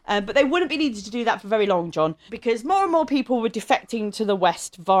 Yes. But they wouldn't be needed to do that for very long, John, because more and more people were defecting to the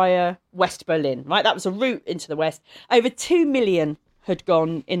west via West Berlin, right? That was a route into the west. Over 2 million had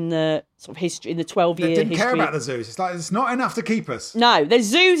gone in the sort of history, in the 12-year They history. didn't care about the zoos. It's like, it's not enough to keep us. No, there's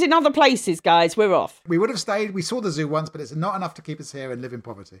zoos in other places, guys. We're off. We would have stayed. We saw the zoo once, but it's not enough to keep us here and live in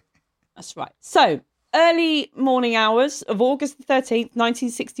poverty. That's right. So, early morning hours of August the 13th,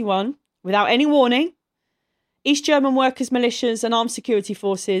 1961, without any warning, East German workers, militias and armed security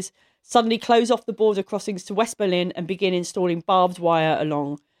forces suddenly close off the border crossings to West Berlin and begin installing barbed wire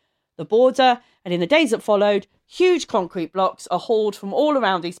along the border. And in the days that followed, huge concrete blocks are hauled from all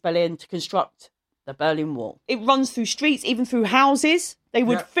around East Berlin to construct the Berlin Wall. It runs through streets, even through houses. They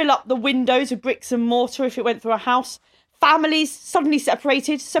would fill up the windows with bricks and mortar if it went through a house. Families suddenly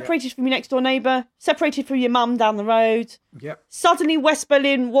separated from your next door neighbour, separated from your mum down the road. Yep. Suddenly West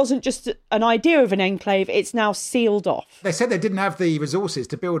Berlin wasn't just an idea of an enclave, it's now sealed off. They said they didn't have the resources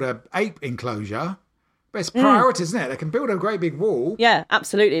to build a ape enclosure, but it's priorities, isn't it? They can build a great big wall. Yeah,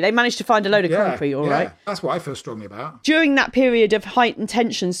 absolutely. They managed to find a load of concrete, all right. That's what I feel strongly about. During that period of heightened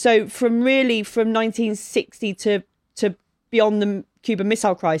tension, so from 1960 to beyond the Cuban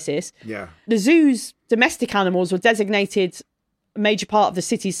Missile Crisis, the zoo's domestic animals were designated a major part of the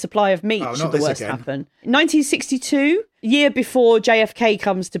city's supply of meat should the worst happen. In 1962, a year before JFK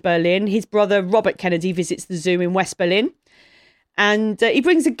comes to Berlin, his brother Robert Kennedy visits the zoo in West Berlin. And he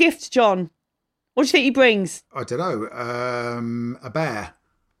brings a gift, John. What do you think he brings? I don't know. A bear.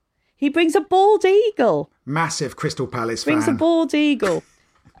 He brings a bald eagle. Massive Crystal Palace Brings fan. a bald eagle.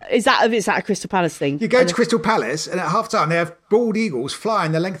 Is that a Crystal Palace thing? You go to Crystal Palace, and at half-time, they have bald eagles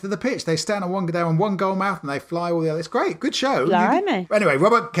flying the length of the pitch. They stand on one goal mouth, and they fly all the other. It's great. Good show. Blimey. Anyway,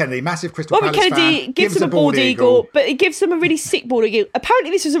 Robert Kennedy, massive Crystal Palace Kennedy fan, gives them a bald eagle, but it gives them a really sick bald eagle.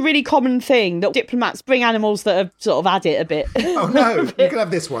 Apparently, this is a really common thing that diplomats bring animals that have sort of had it a bit. Oh, no. You can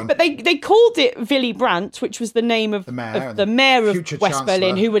have this one. But they called it Willy Brandt, which was the name of the mayor of West Chancellor.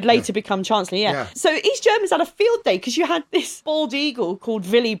 Berlin, who would later become Chancellor. Yeah. So East Germans had a field day because you had this bald eagle called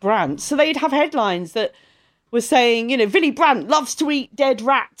Willy Brandt. So they'd have headlines that were saying, Willy Brandt loves to eat dead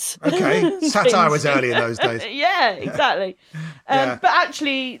rats. Okay. Satire was early in those days. Yeah, exactly. But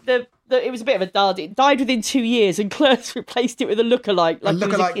actually, it was a bit of a dud. It died within 2 years, and Klers replaced it with a lookalike, like it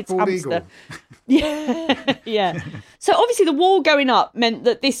was a kid's bald hamster. eagle. Yeah. So obviously, the wall going up meant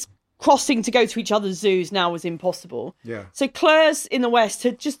that this crossing to go to each other's zoos now was impossible. Yeah. So Klers in the West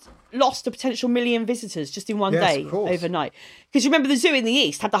had just lost a potential 1 million visitors just in one day overnight. Because remember, the zoo in the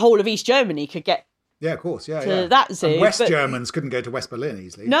East had the whole of East Germany could get. Yeah, of course, that zoo. And West Germans couldn't go to West Berlin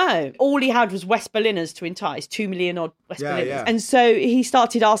easily. No, all he had was West Berliners to entice, 2 million odd West Berliners. Yeah. And so he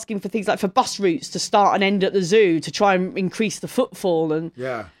started asking for things like for bus routes to start and end at the zoo to try and increase the footfall and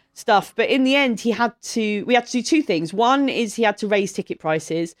stuff. But in the end, we had to do two things. One is he had to raise ticket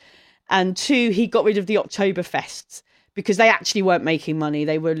prices, and two, he got rid of the Oktoberfests, because they actually weren't making money.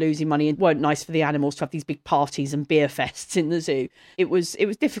 They were losing money and weren't nice for the animals to have these big parties and beer fests in the zoo. It was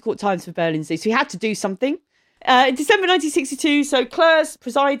difficult times for Berlin Zoo, so he had to do something. In December 1962, so Klers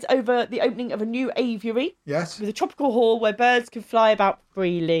presides over the opening of a new aviary. Yes. With a tropical hall where birds can fly about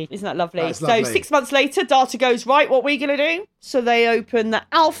freely. Isn't that lovely? That's lovely. So 6 months later, Data goes, right, what are we going to do? So they open the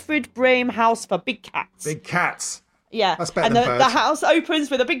Alfred Brehm House for Big Cats. Big cats. Yeah, that's better and than the birds. house opens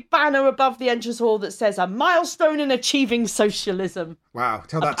with a big banner above the entrance hall that says "A milestone in achieving socialism." Wow,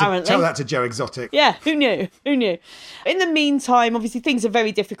 tell that to Joe Exotic. Yeah, who knew? In the meantime, obviously things are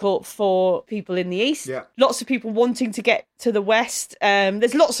very difficult for people in the East. Yeah. Lots of people wanting to get to the West.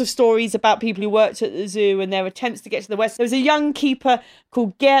 There's lots of stories about people who worked at the zoo and their attempts to get to the West. There was a young keeper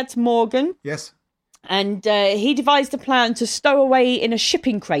called Gerd Morgan. Yes. And he devised a plan to stow away in a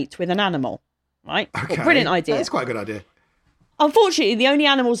shipping crate with an animal. Right? Okay. Well, brilliant idea. That's quite a good idea. Unfortunately, the only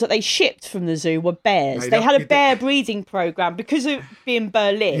animals that they shipped from the zoo were bears. They had a bear breeding program because of being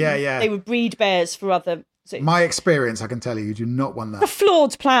Berlin. Yeah. They would breed bears for other zoos. My experience, I can tell you do not want that. A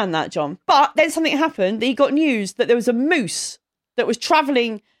flawed plan, that, John. But then something happened. He got news that there was a moose that was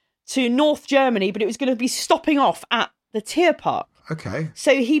travelling to North Germany, but it was going to be stopping off at the Tierpark. Okay.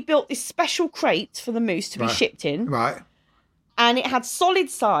 So he built this special crate for the moose to be shipped in. Right. And it had solid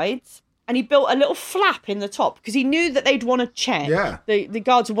sides. And he built a little flap in the top because he knew that they'd want to check. Yeah. The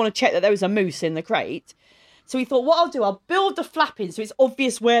guards would want to check that there was a moose in the crate. So he thought, what I'll do, I'll build the flap in so it's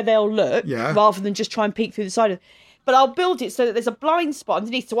obvious where they'll look rather than just try and peek through the side of it. But I'll build it so that there's a blind spot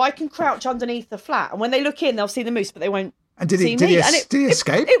underneath so I can crouch underneath the flat. And when they look in, they'll see the moose, but they won't did see he me. Did he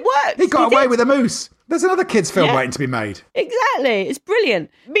escape? It worked. He got away with a moose. There's another kids' film waiting to be made. Exactly. It's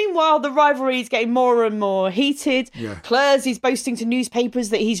brilliant. Meanwhile, the rivalry is getting more and more heated. Yeah. Klers is boasting to newspapers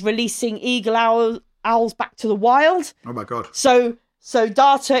that he's releasing eagle owls back to the wild. Oh, my God. So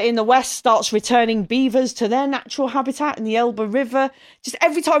Data in the West starts returning beavers to their natural habitat in the Elbe River. Just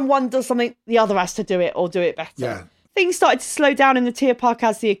every time one does something, the other has to do it or do it better. Yeah. Things started to slow down in the Tierpark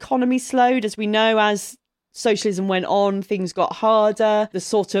as the economy slowed. As we know, as socialism went on, things got harder. The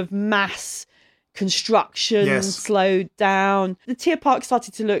sort of mass construction slowed down. The Tierpark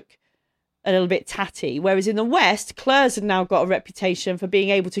started to look a little bit tatty, whereas in the West, Klers had now got a reputation for being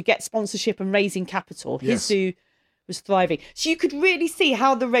able to get sponsorship and raising capital. His zoo was thriving. So you could really see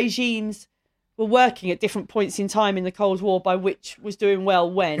how the regimes were working at different points in time in the Cold War by which was doing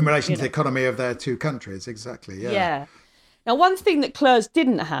well when. In relation to the economy of their two countries, exactly, Yeah. Now, one thing that Klers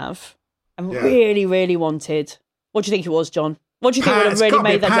didn't have and really, really wanted, what do you think it was, John? What do you think would have really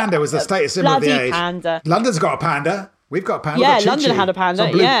made that? Panda was the status symbol of the age. Panda. London's got a panda. We've got a panda. Yeah, London had a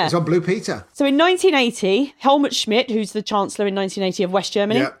panda, It's on Blue Peter. So in 1980, Helmut Schmidt, who's the Chancellor in 1980 of West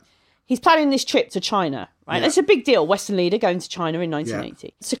Germany, he's planning this trip to China, right? It's a big deal, Western leader going to China in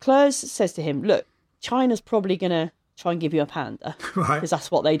 1980. So Klers says to him, look, China's probably going to try and give you a panda. Right. Because that's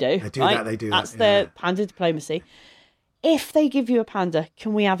what they do. They do that, That's their panda diplomacy. If they give you a panda,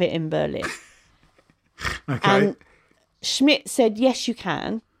 can we have it in Berlin? Okay. And Schmidt said, yes, you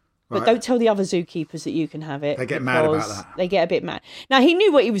can. But don't tell the other zookeepers that you can have it. They get mad about that. They get a bit mad. Now, he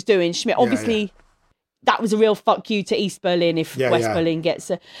knew what he was doing, Schmidt. Obviously, that was a real fuck you to East Berlin if West Berlin gets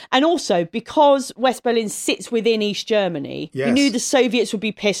it. And also, because West Berlin sits within East Germany, he knew the Soviets would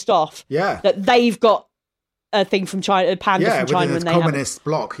be pissed off that they've got a thing from China, a panda from China, within the communist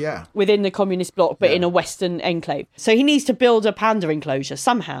bloc, within the communist bloc, but in a Western enclave. So he needs to build a panda enclosure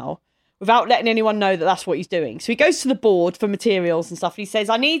somehow without letting anyone know that that's what he's doing. So he goes to the board for materials and stuff. And he says,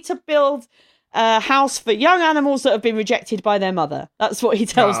 I need to build a house for young animals that have been rejected by their mother. That's what he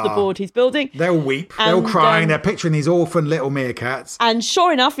tells the board he's building. They'll weep. They'll crying. They're picturing these orphan little meerkats. And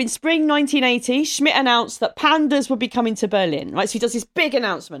sure enough, in spring 1980, Schmidt announced that pandas would be coming to Berlin. Right, so he does this big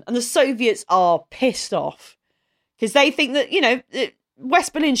announcement, and the Soviets are pissed off because they think that,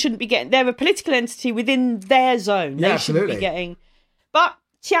 West Berlin shouldn't be getting... They're a political entity within their zone. They shouldn't be getting... But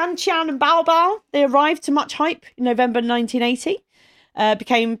Tian Tian and Bao Bao, they arrived to much hype in November 1980.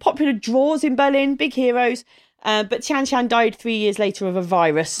 Became popular draws in Berlin, big heroes. But Tian Tian died 3 years later of a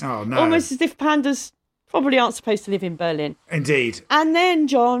virus. Oh, no. Almost as if pandas probably aren't supposed to live in Berlin. Indeed. And then,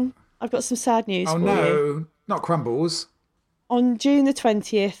 John, I've got some sad news for you. Not Crumbles. On June the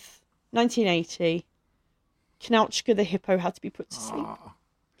 20th, 1980, Knautschke the hippo had to be put to sleep. Oh.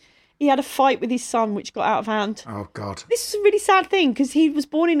 He had a fight with his son, which got out of hand. Oh, God. This is a really sad thing, because he was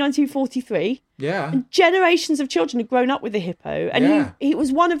born in 1943. Yeah. And generations of children had grown up with the hippo. And he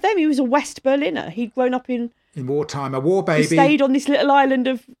was one of them. He was a West Berliner. He'd grown up in wartime, a war baby. He stayed on this little island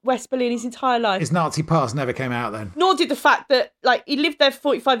of West Berlin his entire life. His Nazi past never came out then. Nor did the fact that, he lived there for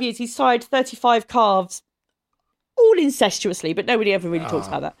 45 years. He sired 35 calves, all incestuously, but nobody ever really talks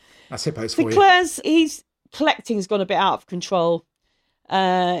about that. That's hippos for you. Because his collecting's gone a bit out of control.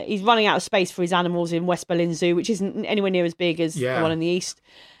 He's running out of space for his animals in West Berlin Zoo, which isn't anywhere near as big as the one in the east.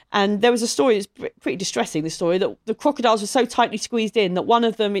 And there was a story that's pretty distressing, this story, that the crocodiles were so tightly squeezed in that one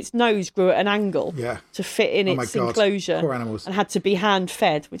of them, its nose grew at an angle to fit in its enclosure. Poor animals. And had to be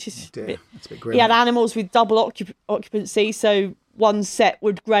hand-fed, which is that's a bit grim. He had animals with double occupancy, so one set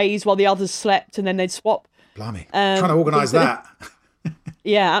would graze while the others slept, and then they'd swap. Blimey. Trying to organise that.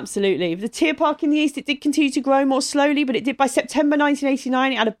 Yeah, absolutely. The Tierpark in the east, it did continue to grow more slowly, but it did by September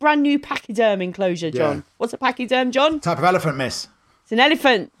 1989. It had a brand new pachyderm enclosure, John. Yeah. What's a pachyderm, John? Type of elephant, miss. It's an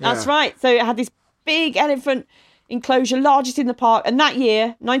elephant. That's right. So it had this big elephant enclosure, largest in the park. And that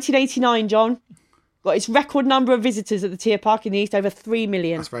year, 1989, John, got its record number of visitors at the Tierpark in the east, over 3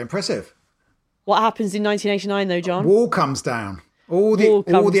 million. That's very impressive. What happens in 1989, though, John? Wall comes down. All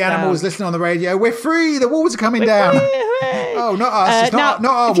the animals listening on the radio, we're free, the walls are coming down. Oh, not us. It's not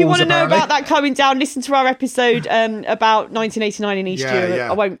our walls, if you want to know apparently. about that coming down, listen to our episode about 1989 in East Europe.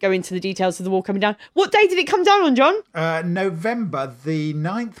 I won't go into the details of the wall coming down. What day did it come down on, John? November the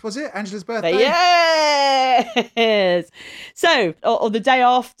 9th, was it? Angela's birthday? Yes! So, or the day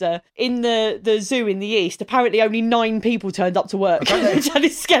after, in the zoo in the east, apparently only 9 people turned up to work.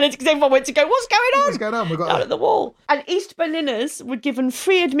 This skeleton, because everyone went to go, what's going on? What's going on? We've got down at the wall. And East Berliners were given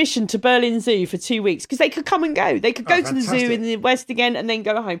free admission to Berlin Zoo for 2 weeks, because they could come and go. They could go to the zoo in the west again and then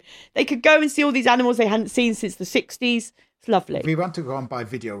go home. They could go and see all these animals they hadn't seen since the 60s. It's lovely. We want to go on by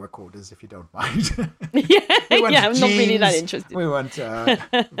video recorders, if you don't mind. I'm not really that interested. We want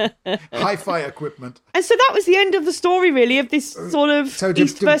hi-fi equipment. And so that was the end of the story, really, of this sort of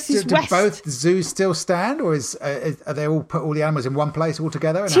east versus west. Do both zoos still stand, or are they all put all the animals in one place all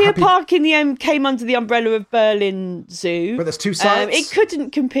together? Tierpark in the end came under the umbrella of Berlin Zoo. But there's 2 sites? It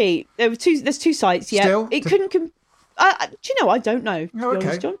couldn't compete. There's 2 sites, yeah. Still? It couldn't compete. Do you know? I don't know. Oh, okay.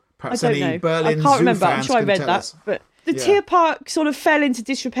 Honest, John. Perhaps I don't know. Berlin I can't Zoo remember. I'm fans sure I read tell that. us. But the Tierpark sort of fell into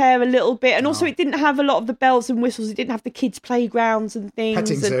disrepair a little bit, and also it didn't have a lot of the bells and whistles. It didn't have the kids' playgrounds and things.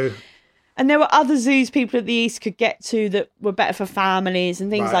 Petting zoo. And there were other zoos people at the east could get to that were better for families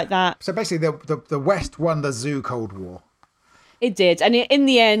and things like that. So basically, the West won the zoo Cold War. It did, and in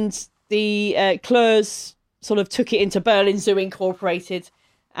the end, the Klers sort of took it into Berlin Zoo Incorporated.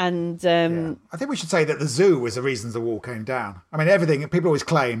 And I think we should say that the zoo was the reason the wall came down. I mean, everything people always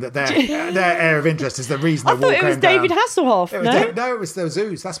claim that their area of interest is the reason the wall came down. I thought it was David Hasselhoff. No, it was the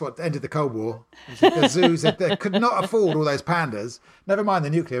zoos. That's what ended the Cold War. The zoos they could not afford all those pandas. Never mind the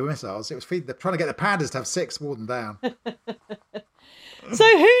nuclear missiles. It was trying to get the pandas to have 6 more than down. So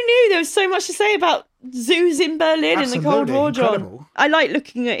who knew there was so much to say about zoos in Berlin in the Cold War, John? Incredible. I like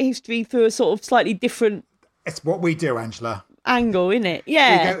looking at history through a sort of slightly different. It's what we do, Angela. Angle, isn't it?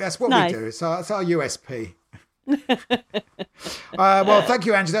 Yeah. That's what we do. It's our USP. Well, thank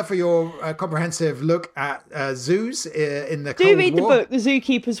you, Angela, for your comprehensive look at zoos in the Cold War. Do read the book, The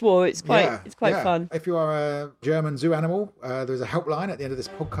Zookeeper's War. It's quite fun. If you are a German zoo animal, there's a helpline at the end of this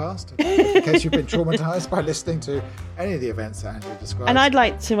podcast in case you've been traumatized by listening to any of the events that Angela described. And I'd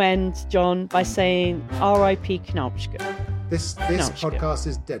like to end, John, by saying R.I.P. Knautschke. This podcast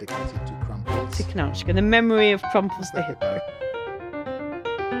is dedicated to Crumples. To Knautschke, the memory of Crumples the hippo.